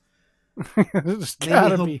puns. There's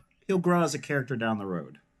gotta be. He'll grow as a character down the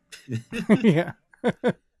road. Yeah.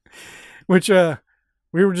 Which,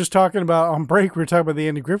 We were just talking about, on break, we were talking about the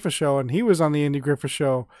Andy Griffith Show, and he was on the Andy Griffith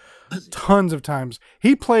Show tons of times.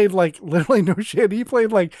 He played literally no shit. He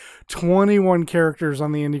played 21 characters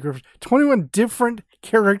on the Andy Griffith, 21 different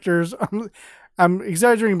characters. I'm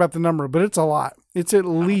exaggerating about the number, but it's a lot. It's at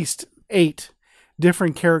least 8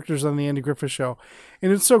 different characters on the Andy Griffith Show.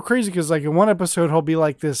 And it's so crazy because in one episode, he'll be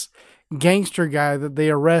this gangster guy that they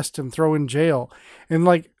arrest and throw in jail.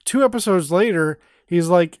 And 2 episodes later, he's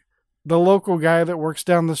the local guy that works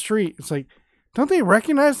down the street. It's don't they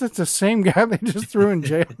recognize that's the same guy they just threw in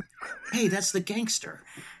jail? Hey, that's the gangster.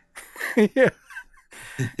 Yeah.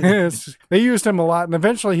 Yes. They used him a lot. And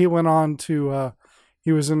eventually he went on to,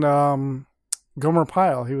 he was in Gomer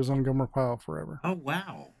Pyle. He was on Gomer Pyle forever. Oh,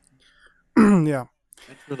 wow. Yeah.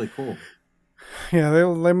 That's really cool. Yeah,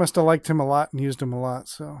 they must have liked him a lot and used him a lot.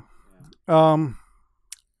 So,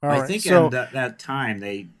 I think in that time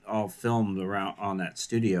they all filmed around on that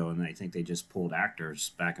studio, and I think they just pulled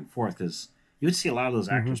actors back and forth because you would see a lot of those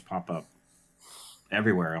actors pop up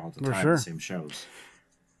everywhere all the time, the same shows.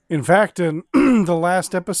 In fact, in the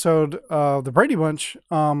last episode of the Brady Bunch,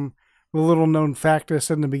 the little known fact I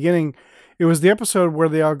said in the beginning, it was the episode where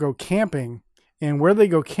they all go camping, and where they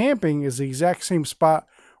go camping is the exact same spot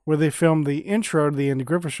where they filmed the intro to the Andy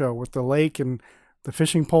Griffith Show with the lake and the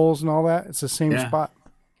fishing poles and all that. It's the same spot.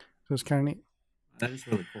 So it's kind of neat. That is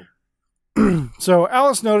really cool. So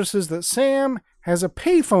Alice notices that Sam has a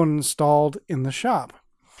payphone installed in the shop.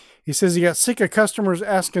 He says he got sick of customers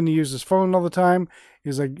asking to use his phone all the time.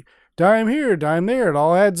 He's like, dime here, dime there. It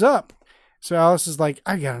all adds up. So Alice is like,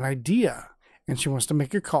 I got an idea. And she wants to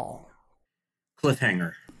make a call.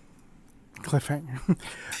 Cliffhanger.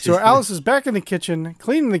 So Alice is back in the kitchen,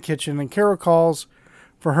 cleaning the kitchen, and Carol calls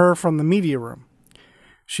for her from the media room.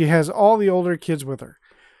 She has all the older kids with her.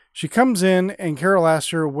 She comes in, and Carol asks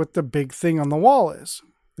her what the big thing on the wall is.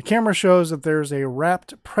 The camera shows that there's a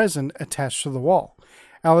wrapped present attached to the wall.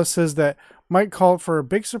 Alice says that Mike called for a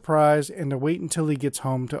big surprise and to wait until he gets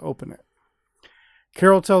home to open it.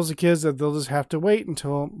 Carol tells the kids that they'll just have to wait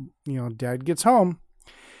until, Dad gets home.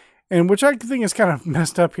 And which I think is kind of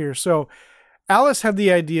messed up here. So Alice had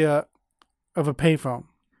the idea of a payphone.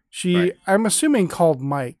 She, I'm assuming, called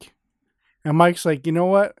Mike. And Mike's like, you know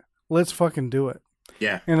what? Let's fucking do it.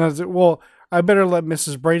 Yeah. And I was like, well, I better let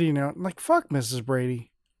Mrs. Brady know. I'm like, fuck Mrs. Brady.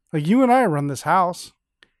 You and I run this house.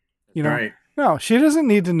 Right. No, she doesn't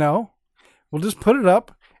need to know. We'll just put it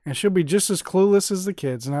up and she'll be just as clueless as the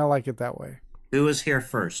kids. And I like it that way. Who was here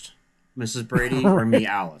first? Mrs. Brady or me,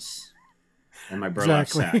 Alice? And my burlap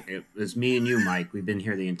sack. It was me and you, Mike. We've been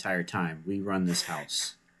here the entire time. We run this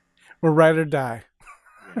house. We're ride or die.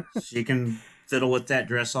 Yeah. She can fiddle with that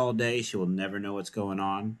dress all day. She will never know what's going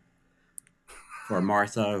on. For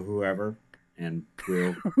Martha or whoever. And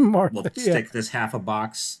we'll stick this half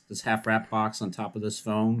wrap box on top of this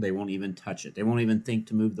phone. They won't even touch it. They won't even think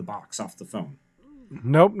to move the box off the phone.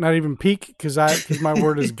 Nope, not even peek because my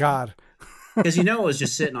word is God. Because it was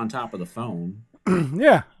just sitting on top of the phone.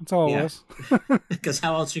 Yeah, that's all it was. Because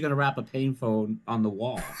how else are you going to wrap a payphone on the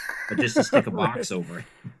wall? But just to stick a box over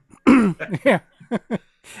it. Yeah.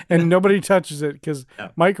 And nobody touches it because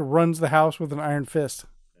Mike runs the house with an iron fist.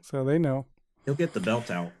 So they know. He'll get the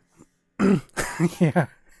belt out. Yeah.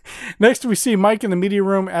 Next, we see Mike in the media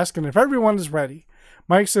room asking if everyone is ready.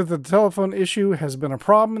 Mike said that the telephone issue has been a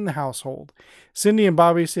problem in the household. Cindy and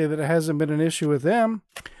Bobby say that it hasn't been an issue with them.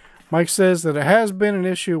 Mike says that it has been an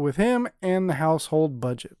issue with him and the household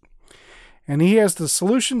budget. And he has the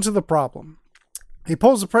solution to the problem. He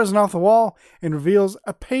pulls the present off the wall and reveals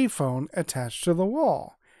a payphone attached to the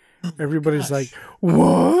wall. Everybody's like,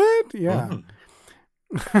 what? Yeah.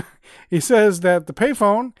 He says that the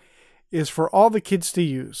payphone is for all the kids to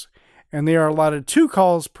use, and they are allotted 2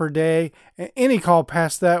 calls per day, and any call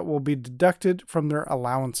past that will be deducted from their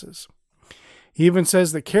allowances. He even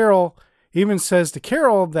says to Carol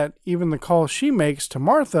that even the call she makes to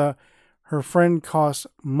Martha, her friend, costs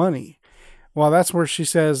money. Well, that's where she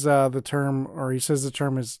says the term, or he says the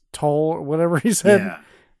term is toll, or whatever he said.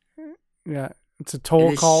 Yeah, it's a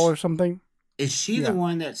toll call or something. Is she the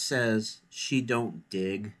one that says she don't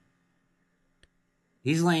dig?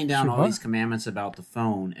 He's laying down all these commandments about the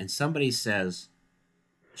phone, and somebody says,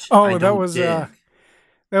 that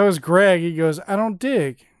was Greg. He goes, I don't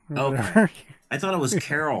dig. Okay. I thought it was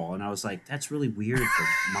Carol, and I was like, that's really weird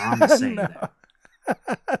for Mom to say that.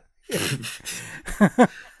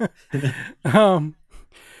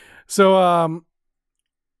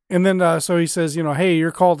 So he says, hey,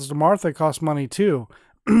 your calls to Martha cost money too.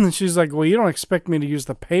 She's like, well, you don't expect me to use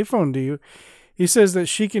the payphone, do you? He says that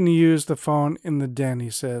she can use the phone in the den, he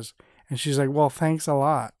says. And she's like, well, thanks a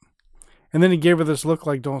lot. And then he gave her this look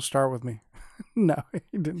like, don't start with me. No,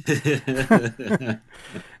 he didn't.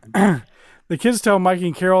 The kids tell Mike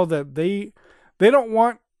and Carol that they don't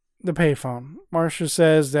want the payphone. Marcia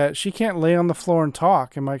says that she can't lay on the floor and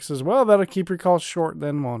talk. And Mike says, well, that'll keep your calls short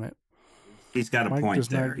then, won't it? He's got a point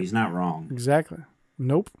there. He's not wrong. Exactly.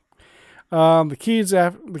 Nope. The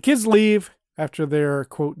kids leave after they're,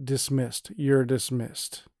 quote, dismissed. You're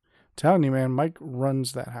dismissed. I'm telling you, man, Mike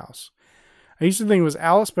runs that house. I used to think it was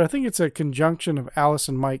Alice, but I think it's a conjunction of Alice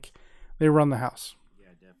and Mike. They run the house. Yeah,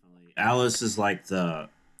 definitely. Alice is like the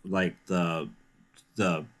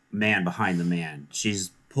man behind the man.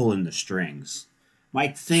 She's pulling the strings.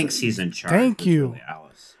 Mike thinks he's in charge. Thank you, really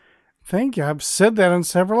Alice. Thank you. I've said that on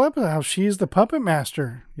several episodes. How she's the puppet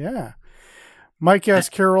master. Yeah. Mike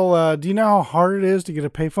asked Carol, do you know how hard it is to get a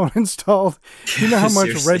payphone installed? Do you know how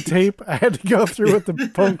much red tape I had to go through with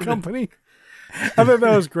the phone company? I thought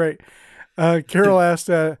that was great. Carol asked,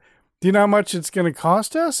 do you know how much it's going to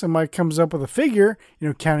cost us? And Mike comes up with a figure,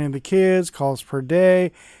 counting the kids, calls per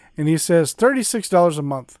day. And he says $36 a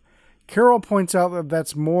month. Carol points out that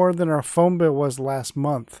that's more than our phone bill was last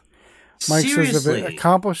month. Mike says if it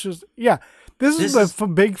accomplishes... Yeah. This is the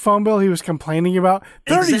big phone bill he was complaining about.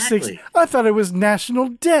 36. Exactly. I thought it was national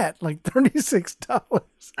debt, like $36.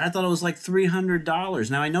 I thought it was like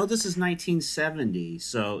 $300. Now I know this is 1970,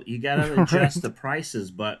 so you got to adjust the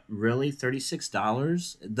prices. But really,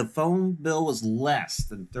 $36? The phone bill was less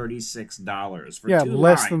than $36 for 2 lines.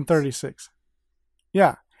 Less than 36.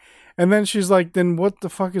 Yeah, and then she's like, "Then what the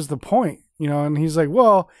fuck is the point?" And he's like,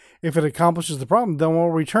 "Well, if it accomplishes the problem, then we'll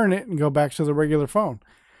return it and go back to the regular phone."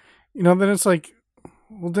 Then it's like,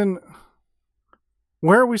 well, then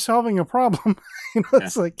where are we solving a problem?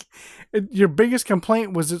 It's like your biggest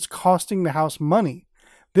complaint was it's costing the house money.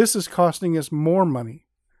 This is costing us more money.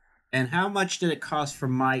 And how much did it cost for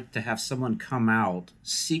Mike to have someone come out,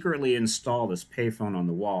 secretly install this payphone on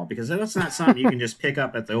the wall? Because that's not something you can just pick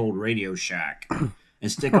up at the old Radio Shack and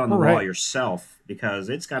stick on the wall yourself, because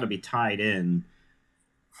it's got to be tied in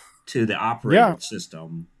to the operating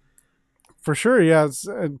system. For sure, yeah.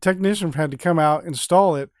 A technician had to come out,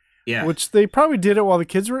 install it. Yeah. Which they probably did it while the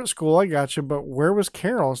kids were at school. I got you. But where was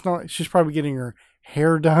Carol? It's not like she's probably getting her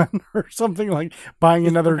hair done or something, like buying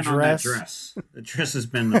another dress. The dress has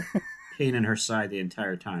been the pain in her side the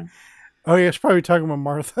entire time. Oh, yeah. She's probably talking about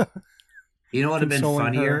Martha. You know what would have been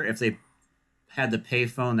funnier if they had the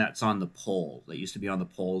payphone that's on the pole. That used to be on the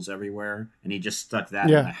poles everywhere. And he just stuck that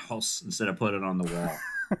in the house instead of put it on the wall.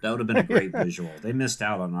 That would have been a great visual. They missed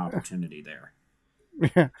out on an opportunity there.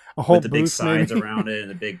 Yeah, a whole with the big signs around it and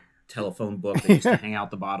the big telephone book that used to hang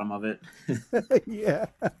out the bottom of it. Yeah.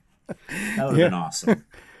 That would have been awesome.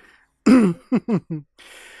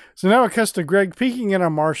 So now it cuts to Greg peeking in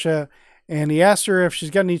on Marcia, and he asks her if she's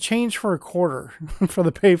got any change for a quarter for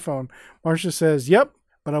the payphone. Marcia says, yep,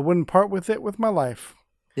 but I wouldn't part with it with my life.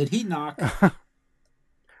 Did he knock?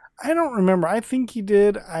 I don't remember. I think he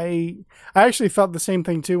did. I actually thought the same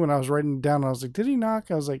thing too when I was writing it down. I was like, did he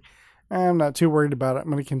knock? I was like, I'm not too worried about it.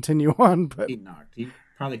 I'm going to continue on. But he knocked. He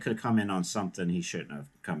probably could have come in on something he shouldn't have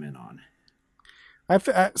come in on.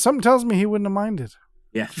 Something tells me he wouldn't have minded.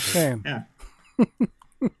 Yeah. Just saying. Yeah.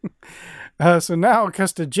 So now it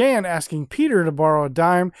cuts to Jan asking Peter to borrow a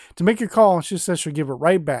dime to make a call, and she says she'll give it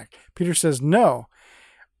right back. Peter says no.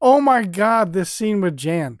 Oh my God, this scene with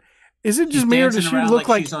Jan. Is it just me, or does she look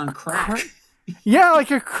like she's on crack? Yeah, like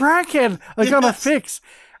a crackhead, like on a fix.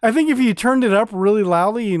 I think if you turned it up really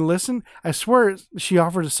loudly and listened, I swear she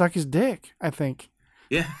offered to suck his dick, I think.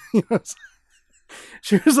 Yeah.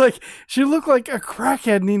 She was like, she looked like a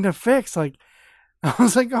crackhead needing a fix. Like, I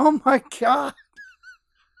was like, oh my God.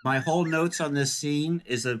 My whole notes on this scene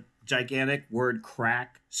is a gigantic word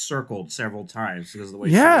crack circled several times because of the way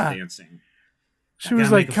she was dancing. She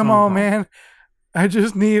was like, come on, man. I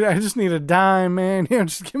just need a dime, man.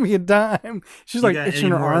 Just give me a dime. She's like itching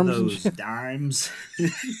her arms. Those dimes.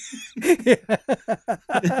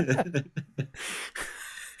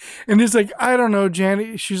 And he's like, I don't know,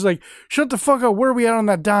 Janet. She's like, shut the fuck up. Where are we at on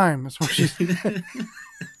that dime? That's what she said.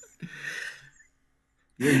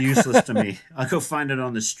 You're useless to me. I'll go find it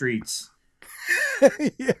on the streets.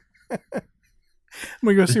 Yeah. I'm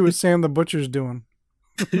gonna go see what Sam the Butcher's doing.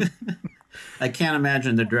 I can't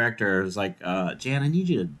imagine the director is like, Jan, I need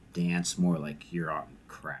you to dance more like you're on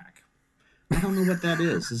crack. I don't know what that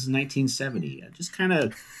is. This is 1970. Just kind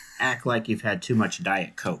of act like you've had too much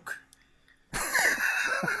Diet Coke.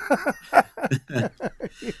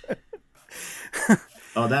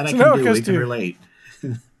 Oh, that I can do. We can relate.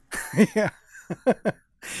 Yeah.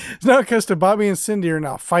 So now it comes to Bobby and Cindy are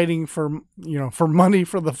now fighting for money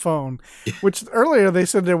for the phone, which earlier they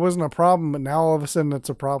said there wasn't a problem, but now all of a sudden it's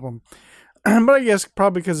a problem. But I guess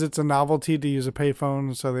probably because it's a novelty to use a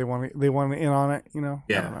payphone, so they want in on it. You know.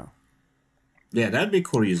 Yeah. I don't know. Yeah, that'd be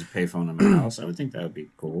cool to use a payphone in my house. I would think that would be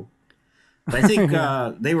cool. But I think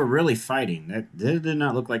they were really fighting. That did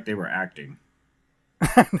not look like they were acting.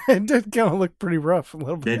 It did kind of look pretty rough a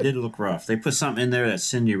little bit. They did look rough. They put something in there that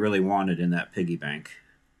Cindy really wanted in that piggy bank.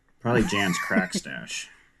 Probably Jan's crack stash.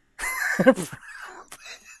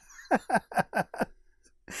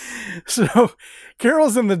 So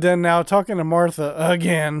Carol's in the den now talking to Martha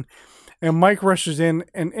again, and Mike rushes in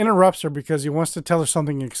and interrupts her because he wants to tell her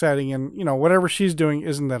something exciting, and you know whatever she's doing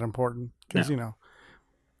isn't that important because you know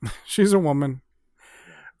she's a woman.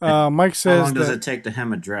 Mike says, "How long does it take to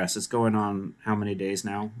hem a dress? It's going on how many days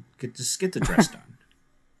now? Just get the dress done."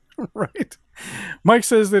 Right. Mike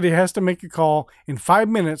says that he has to make a call in 5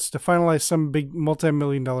 minutes to finalize some big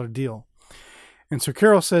multi-million-dollar deal, and so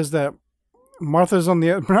Carol says that Martha's on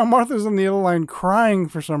the other line crying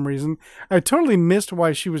for some reason. I totally missed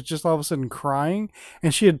why she was just all of a sudden crying,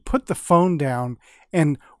 and she had put the phone down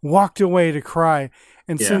and walked away to cry.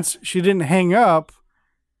 And since she didn't hang up,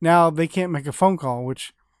 now they can't make a phone call.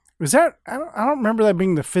 Which was that? I don't remember that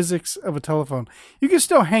being the physics of a telephone. You can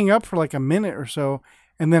still hang up for like a minute or so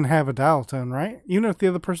and then have a dial tone, right? Even if the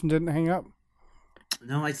other person didn't hang up.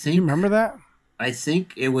 No, I Do think. you remember that? I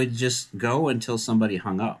think it would just go until somebody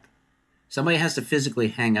hung up. Somebody has to physically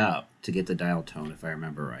hang up to get the dial tone, if I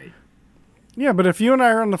remember right. Yeah, but if you and I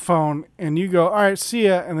are on the phone and you go, all right, see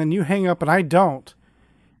ya, and then you hang up and I don't,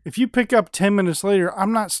 if you pick up 10 minutes later,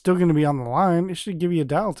 I'm not still going to be on the line. It should give you a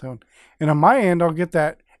dial tone. And on my end, I'll get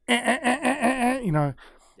that, you know,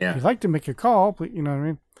 if you'd like to make a call, but you know what I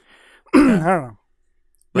mean? I don't know.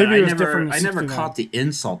 But Maybe it was different. I never caught the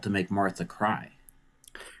insult to make Martha cry.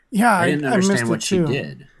 Yeah, I didn't understand what she too.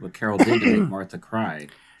 did, what Carol did to make Martha cry.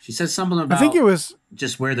 She said something about, I think it was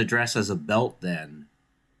just wear the dress as a belt then.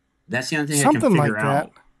 That's the only thing I something can figure like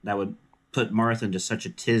out that would put Martha into such a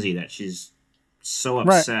tizzy that she's so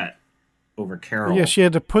upset over Carol. Yeah, she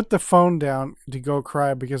had to put the phone down to go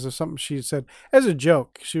cry because of something she said as a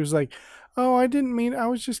joke. She was like, oh, I didn't mean, I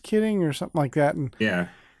was just kidding or something like that. And yeah.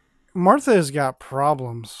 Martha has got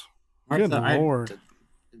problems. Good Lord.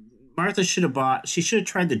 Martha should have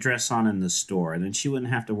tried the dress on in the store, and then she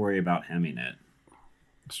wouldn't have to worry about hemming it.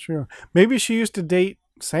 It's true. Maybe she used to date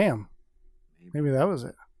Sam. Maybe that was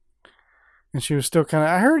it. And she was still kind of,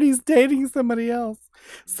 I heard he's dating somebody else.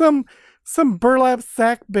 Some burlap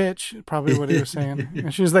sack bitch, probably what he was saying.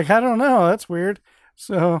 And she was like, I don't know. That's weird.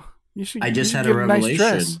 So you should. I just had a revelation.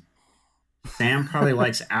 Nice Sam probably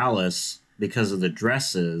likes Alice because of the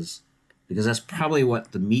dresses, because that's probably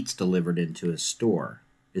what the meat's delivered into his store,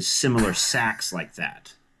 is similar sacks like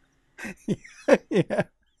that. Yeah.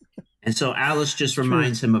 And so Alice just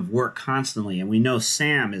reminds him of work constantly, and we know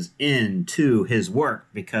Sam is into his work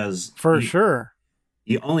because sure.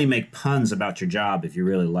 You only make puns about your job if you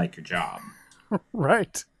really like your job.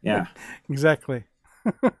 Right. Yeah. Exactly.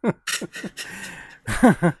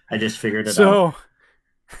 I just figured it out. So,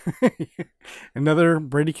 another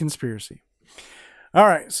Brady conspiracy. All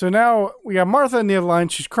right, so now we got Martha on the other line.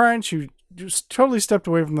 She's crying. She just totally stepped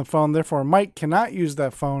away from the phone. Therefore, Mike cannot use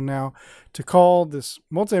that phone now to call this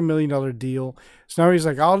multi-million-dollar deal. So now he's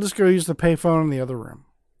like, I'll just go use the payphone in the other room.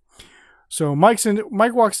 So Mike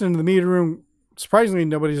walks into the meeting room. Surprisingly,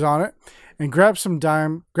 nobody's on it, and grabs a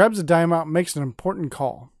dime out and makes an important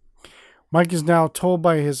call. Mike is now told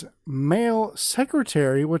by his male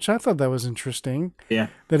secretary, which I thought that was interesting,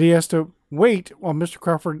 that he has to wait while Mr.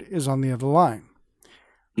 Crawford is on the other line.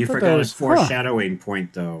 You forgot his foreshadowing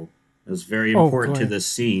point, though. It was very important to this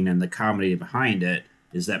scene, and the comedy behind it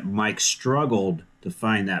is that Mike struggled to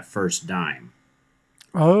find that first dime.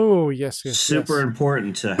 Oh, yes. Super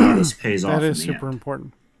important to how this pays off. That is super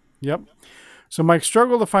important. Yep. So Mike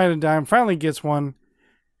struggled to find a dime, finally gets one,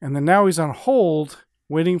 and then now he's on hold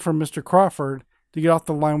waiting for Mr. Crawford to get off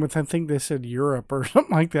the line with, I think they said Europe or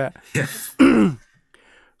something like that.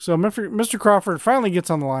 So Mr. Crawford finally gets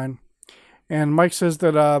on the line, and Mike says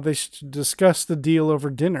that they should discuss the deal over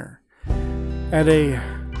dinner at the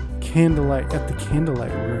candlelight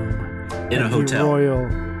room in a hotel, the Royal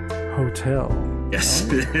Hotel. Yes.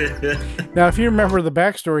 Now, if you remember the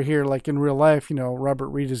backstory here, like in real life, Robert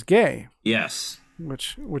Reed is gay. Yes.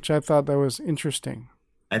 Which I thought that was interesting.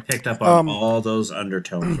 I picked up on all those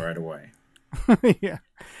undertones right away. Yeah.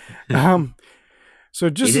 So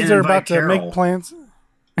just as they're about to make plans,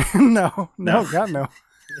 no, God no.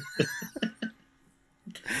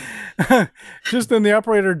 Just then the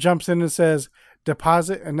operator jumps in and says,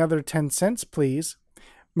 "Deposit another 10 cents, please."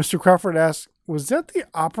 Mr. Crawford asks, "Was that the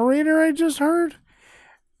operator I just heard?"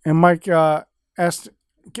 And Mike asked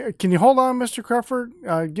can you hold on, Mr. Crawford?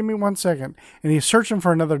 Give me 1 second. And he's searching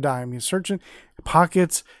for another dime. He's searching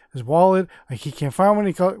pockets, his wallet. Like he can't find one.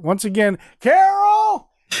 He calls once again, Carol,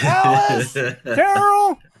 Alice,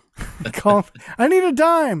 Carol. I need a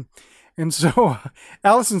dime. And so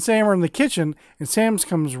Alice and Sam are in the kitchen, and Sam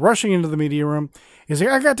comes rushing into the media room. He's like,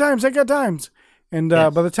 I got dimes. And by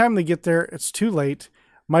the time they get there, it's too late.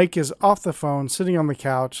 Mike is off the phone, sitting on the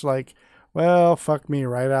couch, like, well, fuck me,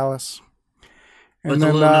 right, Alice? And but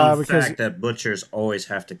the little known fact that butchers always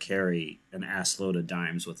have to carry an assload of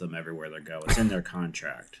dimes with them everywhere they go. It's in their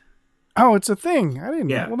contract. Oh, it's a thing. I didn't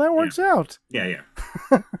know. Well, that works out. Yeah.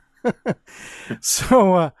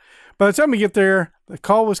 So by the time we get there, the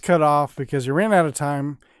call was cut off because he ran out of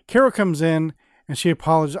time. Carol comes in, and she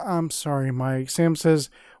apologizes. I'm sorry, Mike. Sam says,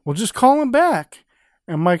 well, just call him back.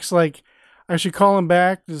 And Mike's like, I should call him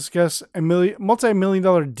back to discuss a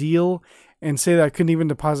multi-million-dollar deal and say that I couldn't even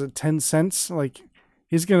deposit 10 cents. Like,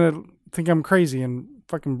 he's going to think I'm crazy and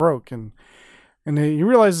fucking broke. And he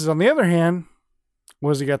realizes, on the other hand,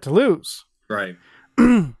 what has he got to lose? Right.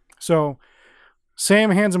 So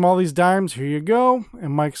Sam hands him all these dimes. Here you go.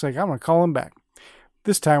 And Mike's like, I'm going to call him back.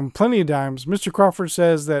 This time, plenty of dimes. Mr. Crawford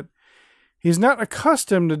says that he's not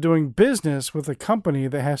accustomed to doing business with a company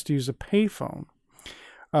that has to use a payphone.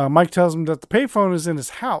 Mike tells him that the payphone is in his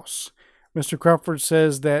house. Mr. Crawford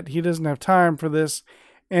says that he doesn't have time for this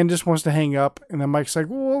and just wants to hang up. And then Mike's like,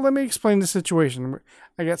 well, let me explain the situation.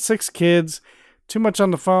 I got 6 kids, too much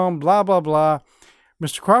on the phone, blah, blah, blah.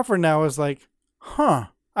 Mr. Crawford now is like,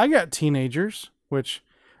 I got teenagers, which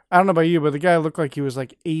I don't know about you, but the guy looked like he was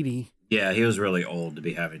like 80. Yeah, he was really old to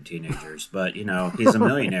be having teenagers. But, he's a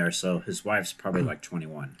millionaire, so his wife's probably like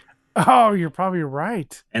 21. Oh, you're probably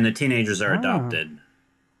right. And the teenagers are adopted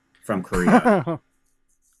from Korea.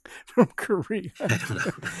 From Korea. I don't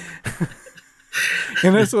know.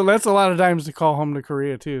 And that's a lot of dimes to call home to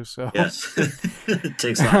Korea, too. So yes, it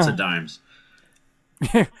takes lots of dimes.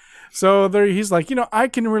 So he's like, I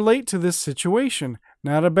can relate to this situation.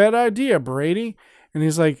 Not a bad idea, Brady. And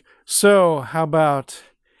he's like, so how about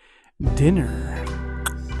dinner?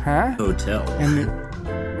 Huh? Hotel. And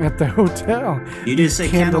at the hotel. You did say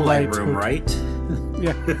candlelight room, right?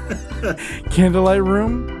 Yeah. Candlelight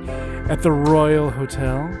room at the Royal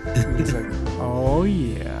Hotel. And he's like, oh,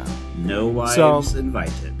 yeah. No wives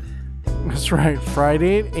invited. That's right.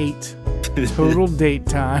 Friday at 8. Total date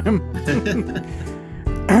time.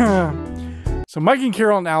 So Mike and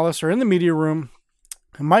Carol and Alice are in the media room,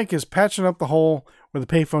 and Mike is patching up the hole where the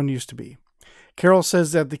payphone used to be. Carol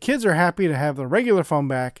says that the kids are happy to have the regular phone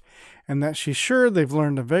back and that she's sure they've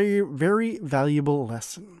learned a very, very valuable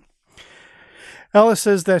lesson. Alice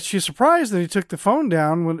says that she's surprised that he took the phone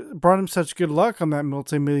down when it brought him such good luck on that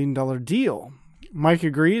multi-million-dollar deal. Mike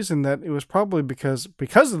agrees, and that it was probably because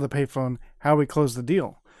of the payphone how he closed the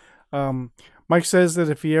deal. Mike says that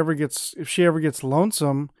if she ever gets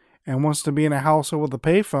lonesome and wants to be in a household with a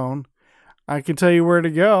payphone, I can tell you where to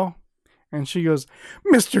go. And she goes,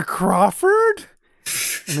 Mr. Crawford?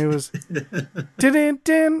 And it was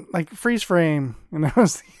din like freeze frame. And that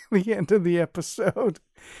was the end of the episode.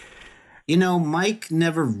 Mike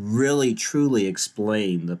never really truly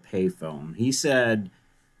explained the payphone. He said,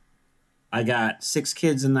 I got 6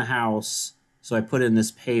 kids in the house, so I put in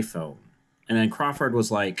this payphone. And then Crawford was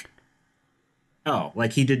like, oh,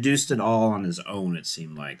 like he deduced it all on his own, it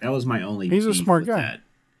seemed like. That was my only He's a smart guy. That.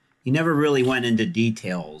 He never really went into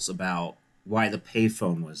details about why the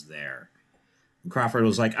payphone was there. And Crawford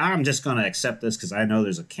was like, I'm just going to accept this because I know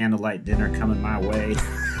there's a candlelight dinner coming my way.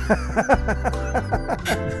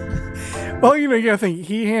 Well, you got to think,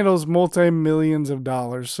 he handles multi-millions of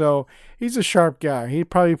dollars, so he's a sharp guy. He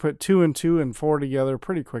probably put 2 and 2 and 4 together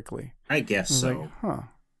pretty quickly. I guess so.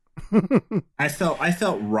 Like, I felt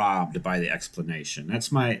robbed by the explanation.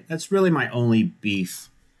 That's really my only beef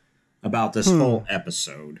about this whole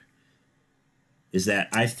episode. Is that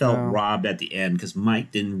I felt robbed at the end because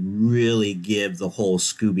Mike didn't really give the whole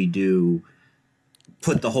Scooby-Doo,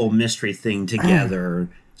 put the whole mystery thing together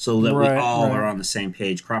so that we all are on the same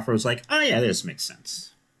page. Crawford was like, oh yeah, this makes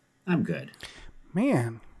sense. I'm good.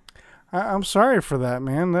 Man, I'm sorry for that,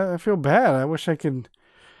 man. I feel bad. I wish I could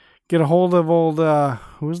get a hold of old,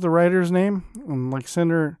 who's the writer's name? And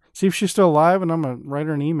see if she's still alive, and I'm going to write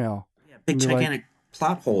her an email. Yeah, big gigantic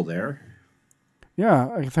plot hole there.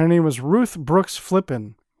 Yeah, her name was Ruth Brooks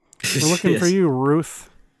Flippin. We're looking for you, Ruth.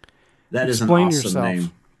 That is Explain an awesome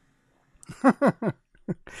name.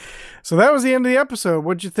 So that was the end of the episode.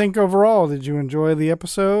 What'd you think overall? Did you enjoy the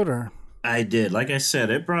episode? Or I did. Like I said,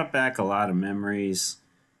 it brought back a lot of memories.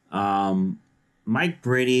 Mike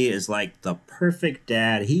Brady is like the perfect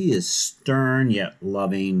dad. He is stern yet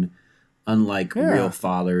loving. unlike real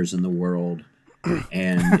fathers in the world.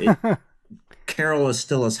 And Carol is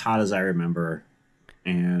still as hot as I remember,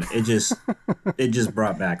 and it just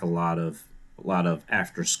brought back a lot of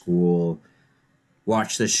after school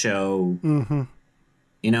watch the show. Mm-hmm.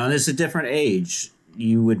 You know, and it's a different age.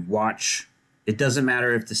 You would watch. It doesn't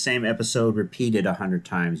matter if the same episode repeated 100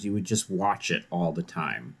 times. You would just watch it all the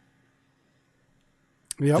time.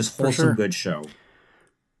 Yep, just wholesome, good show.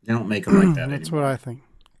 They don't make them like that That's anymore. what I think.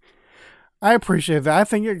 I appreciate that. I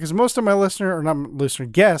think because most of my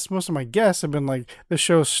guests, most of my guests have been like, "This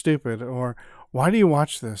show's stupid," or "Why do you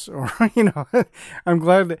watch this?" Or I'm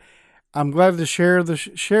glad to share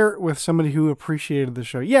it with somebody who appreciated the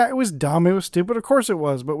show. Yeah, it was dumb, it was stupid, of course it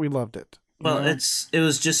was, but we loved it. Well, it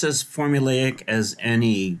was just as formulaic as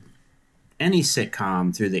any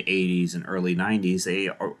sitcom through the 80s and early 90s. They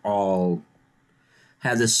all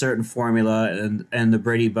had this certain formula, and the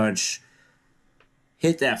Brady Bunch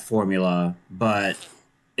hit that formula, but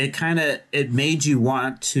it made you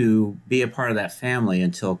want to be a part of that family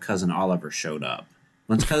until Cousin Oliver showed up.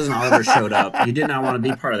 Once Cousin Oliver showed up, you did not want to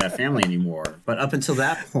be part of that family anymore. But up until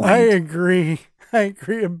that point, I agree a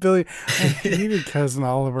billion. I hated Cousin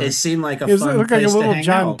Oliver. It seemed like it looked like a little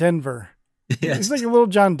John Denver. Yes. He's like a little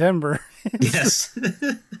John Denver. Yes.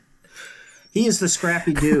 He is the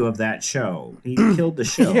Scrappy Doo of that show. He killed the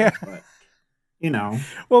show. Yeah. But, you know.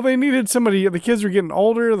 Well, they needed somebody. The kids were getting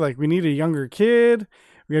older. Like, we need a younger kid.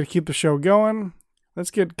 We got to keep the show going.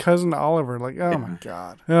 Let's get Cousin Oliver. Like, oh, my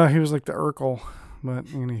God. He was like the Urkel. But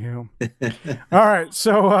anywho. All right.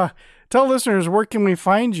 So tell listeners, where can we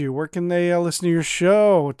find you? Where can they listen to your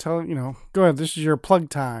show? Go ahead. This is your plug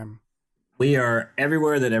time. We are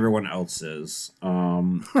everywhere that everyone else is.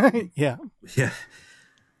 Yeah. Yeah.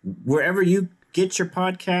 Wherever you get your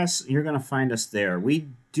podcasts, you're going to find us there. We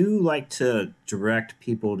do like to direct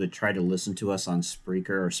people to try to listen to us on Spreaker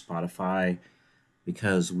or Spotify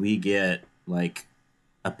because we get like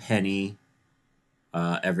a penny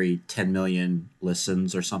every 10 million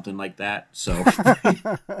listens or something like that. So,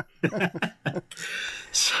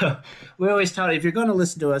 so we always tell you, if you're going to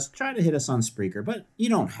listen to us, try to hit us on Spreaker, but you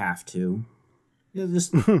don't have to. You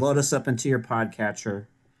just load us up into your podcatcher.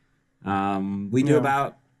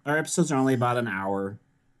 Our episodes are only about an hour,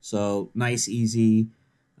 so nice, easy.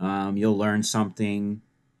 You'll learn something.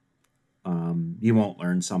 You won't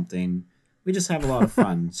learn something. We just have a lot of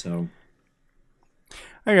fun, so.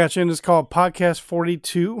 I got you, and it's called Podcast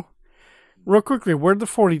 42. Real quickly, where'd the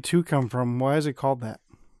 42 come from? Why is it called that?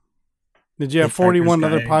 Did you have 41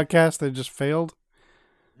 other podcasts that just failed?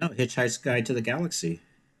 No, Hitchhiker's Guide to the Galaxy.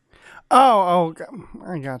 Oh,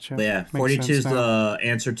 I got you. Yeah, 42 is the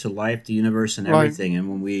answer to life, the universe, and everything. And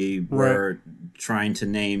when we were trying to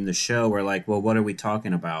name the show, we're like, well, what are we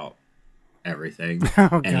talking about? Everything.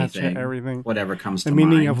 Anything. Everything. Whatever comes to mind. The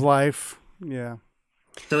meaning of life. Yeah.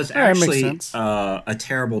 So it's actually a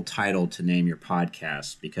terrible title to name your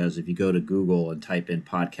podcast, because if you go to Google and type in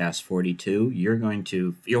Podcast 42,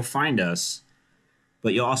 you'll find us,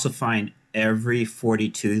 but you'll also find every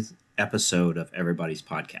 42th episode of everybody's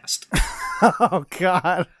podcast. Oh,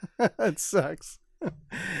 God. That sucks.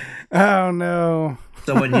 Oh, no.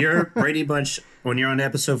 So when you're on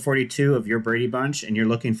episode 42 of your Brady Bunch and you're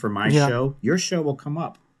looking for my show, your show will come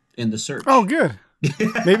up in the search. Oh, good.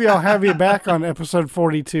 Maybe I'll have you back on episode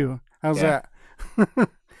 42. How's that? All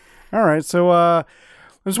right. So I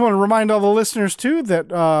just want to remind all the listeners, too, that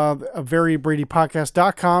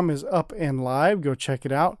verybradypodcast.com is up and live. Go check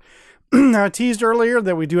it out. I teased earlier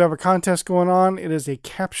that we do have a contest going on. It is a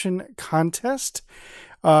caption contest.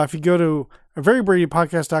 If you go to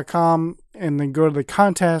verybradypodcast.com and then go to the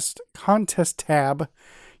contest tab,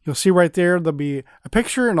 you'll see right there, there'll be a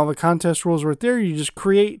picture and all the contest rules right there. You just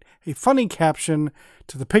create a funny caption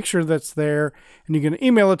to the picture that's there, and you can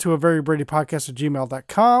email it to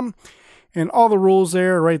verybradypodcast@gmail.com. And all the rules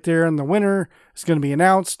there, right there, and the winner is going to be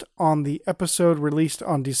announced on the episode released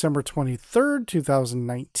on December 23rd,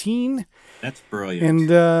 2019. That's brilliant. And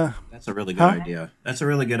that's a really good idea. That's a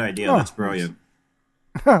really good idea. That's brilliant.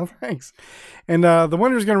 Oh, thanks. And the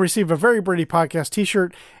winner is going to receive a Very Brady Podcast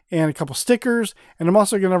t-shirt and a couple stickers. And I'm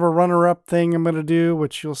also going to have a runner-up thing I'm going to do,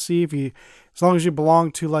 which you'll see as long as you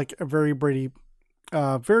belong to like a Very Brady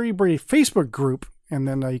Facebook group. And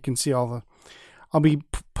then you can see I'll be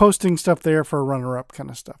posting stuff there for a runner-up kind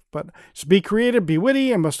of stuff. But just be creative, be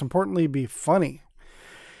witty, and most importantly, be funny.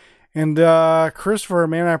 And Christopher,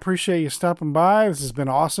 man, I appreciate you stopping by. This has been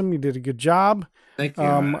awesome. You did a good job. Thank you.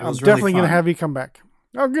 I'm definitely going to have you come back.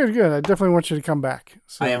 Oh, good. I definitely want you to come back.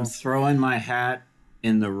 So. I am throwing my hat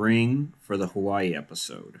in the ring for the Hawaii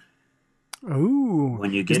episode. Ooh.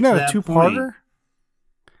 When you get Isn't to that that a two-parter?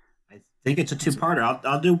 think it's a two-parter.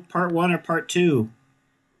 I'll do part 1 or part 2,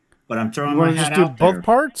 but I'm throwing You my want to hat just do out there. both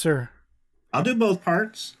parts, or? I'll do both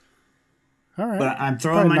parts. All right. But I'm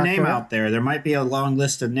throwing Probably my knock name that out there. There might be a long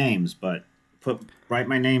list of names, but write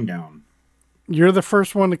my name down. You're the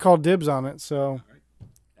first one to call dibs on it, so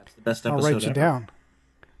That's the best I'll episode write you ever. down.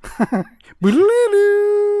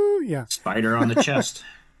 Boodle-doo. Yeah. Spider on the chest.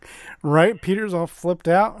 Right? Peter's all flipped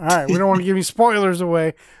out. All right. We don't want to give you spoilers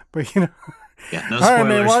away, but you know. Yeah, no All spoilers right,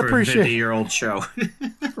 man. Well, I for a appreciate 50-year-old show.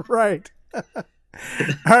 Right. All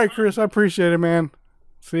right, Chris. I appreciate it, man.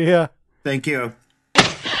 See ya. Thank you.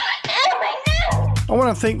 I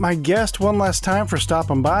want to thank my guest one last time for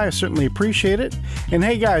stopping by. I certainly appreciate it. And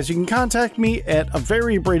hey, guys, you can contact me at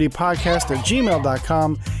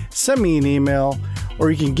averybradypodcast@gmail.com. Send me an email,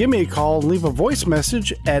 or you can give me a call and leave a voice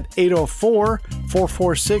message at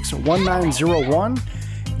 804-446-1901.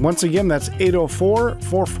 Once again, that's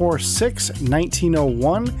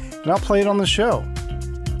 804-446-1901, and I'll play it on the show.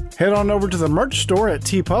 Head on over to the merch store at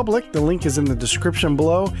TeePublic. The link is in the description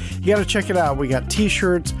below. You got to check it out. We got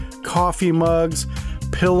t-shirts, coffee mugs,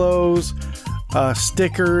 pillows,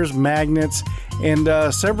 stickers, magnets, and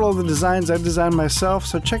several of the designs I designed myself.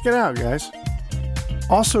 So check it out, guys.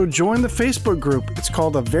 Also, join the Facebook group. It's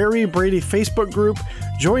called the Very Brady Facebook group.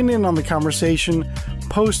 Join in on the conversation.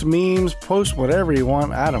 Post memes, post whatever you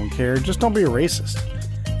want. I don't care. Just don't be a racist.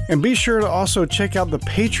 And be sure to also check out the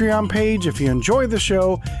Patreon page. If you enjoy the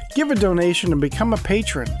show, give a donation and become a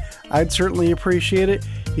patron. I'd certainly appreciate it.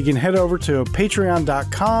 You can head over to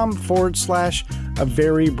patreon.com/A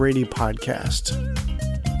Very Brady Podcast.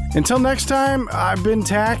 Until next time, I've been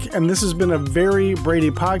Tack, and this has been a Very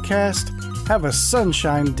Brady Podcast. Have a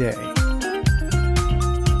sunshine day.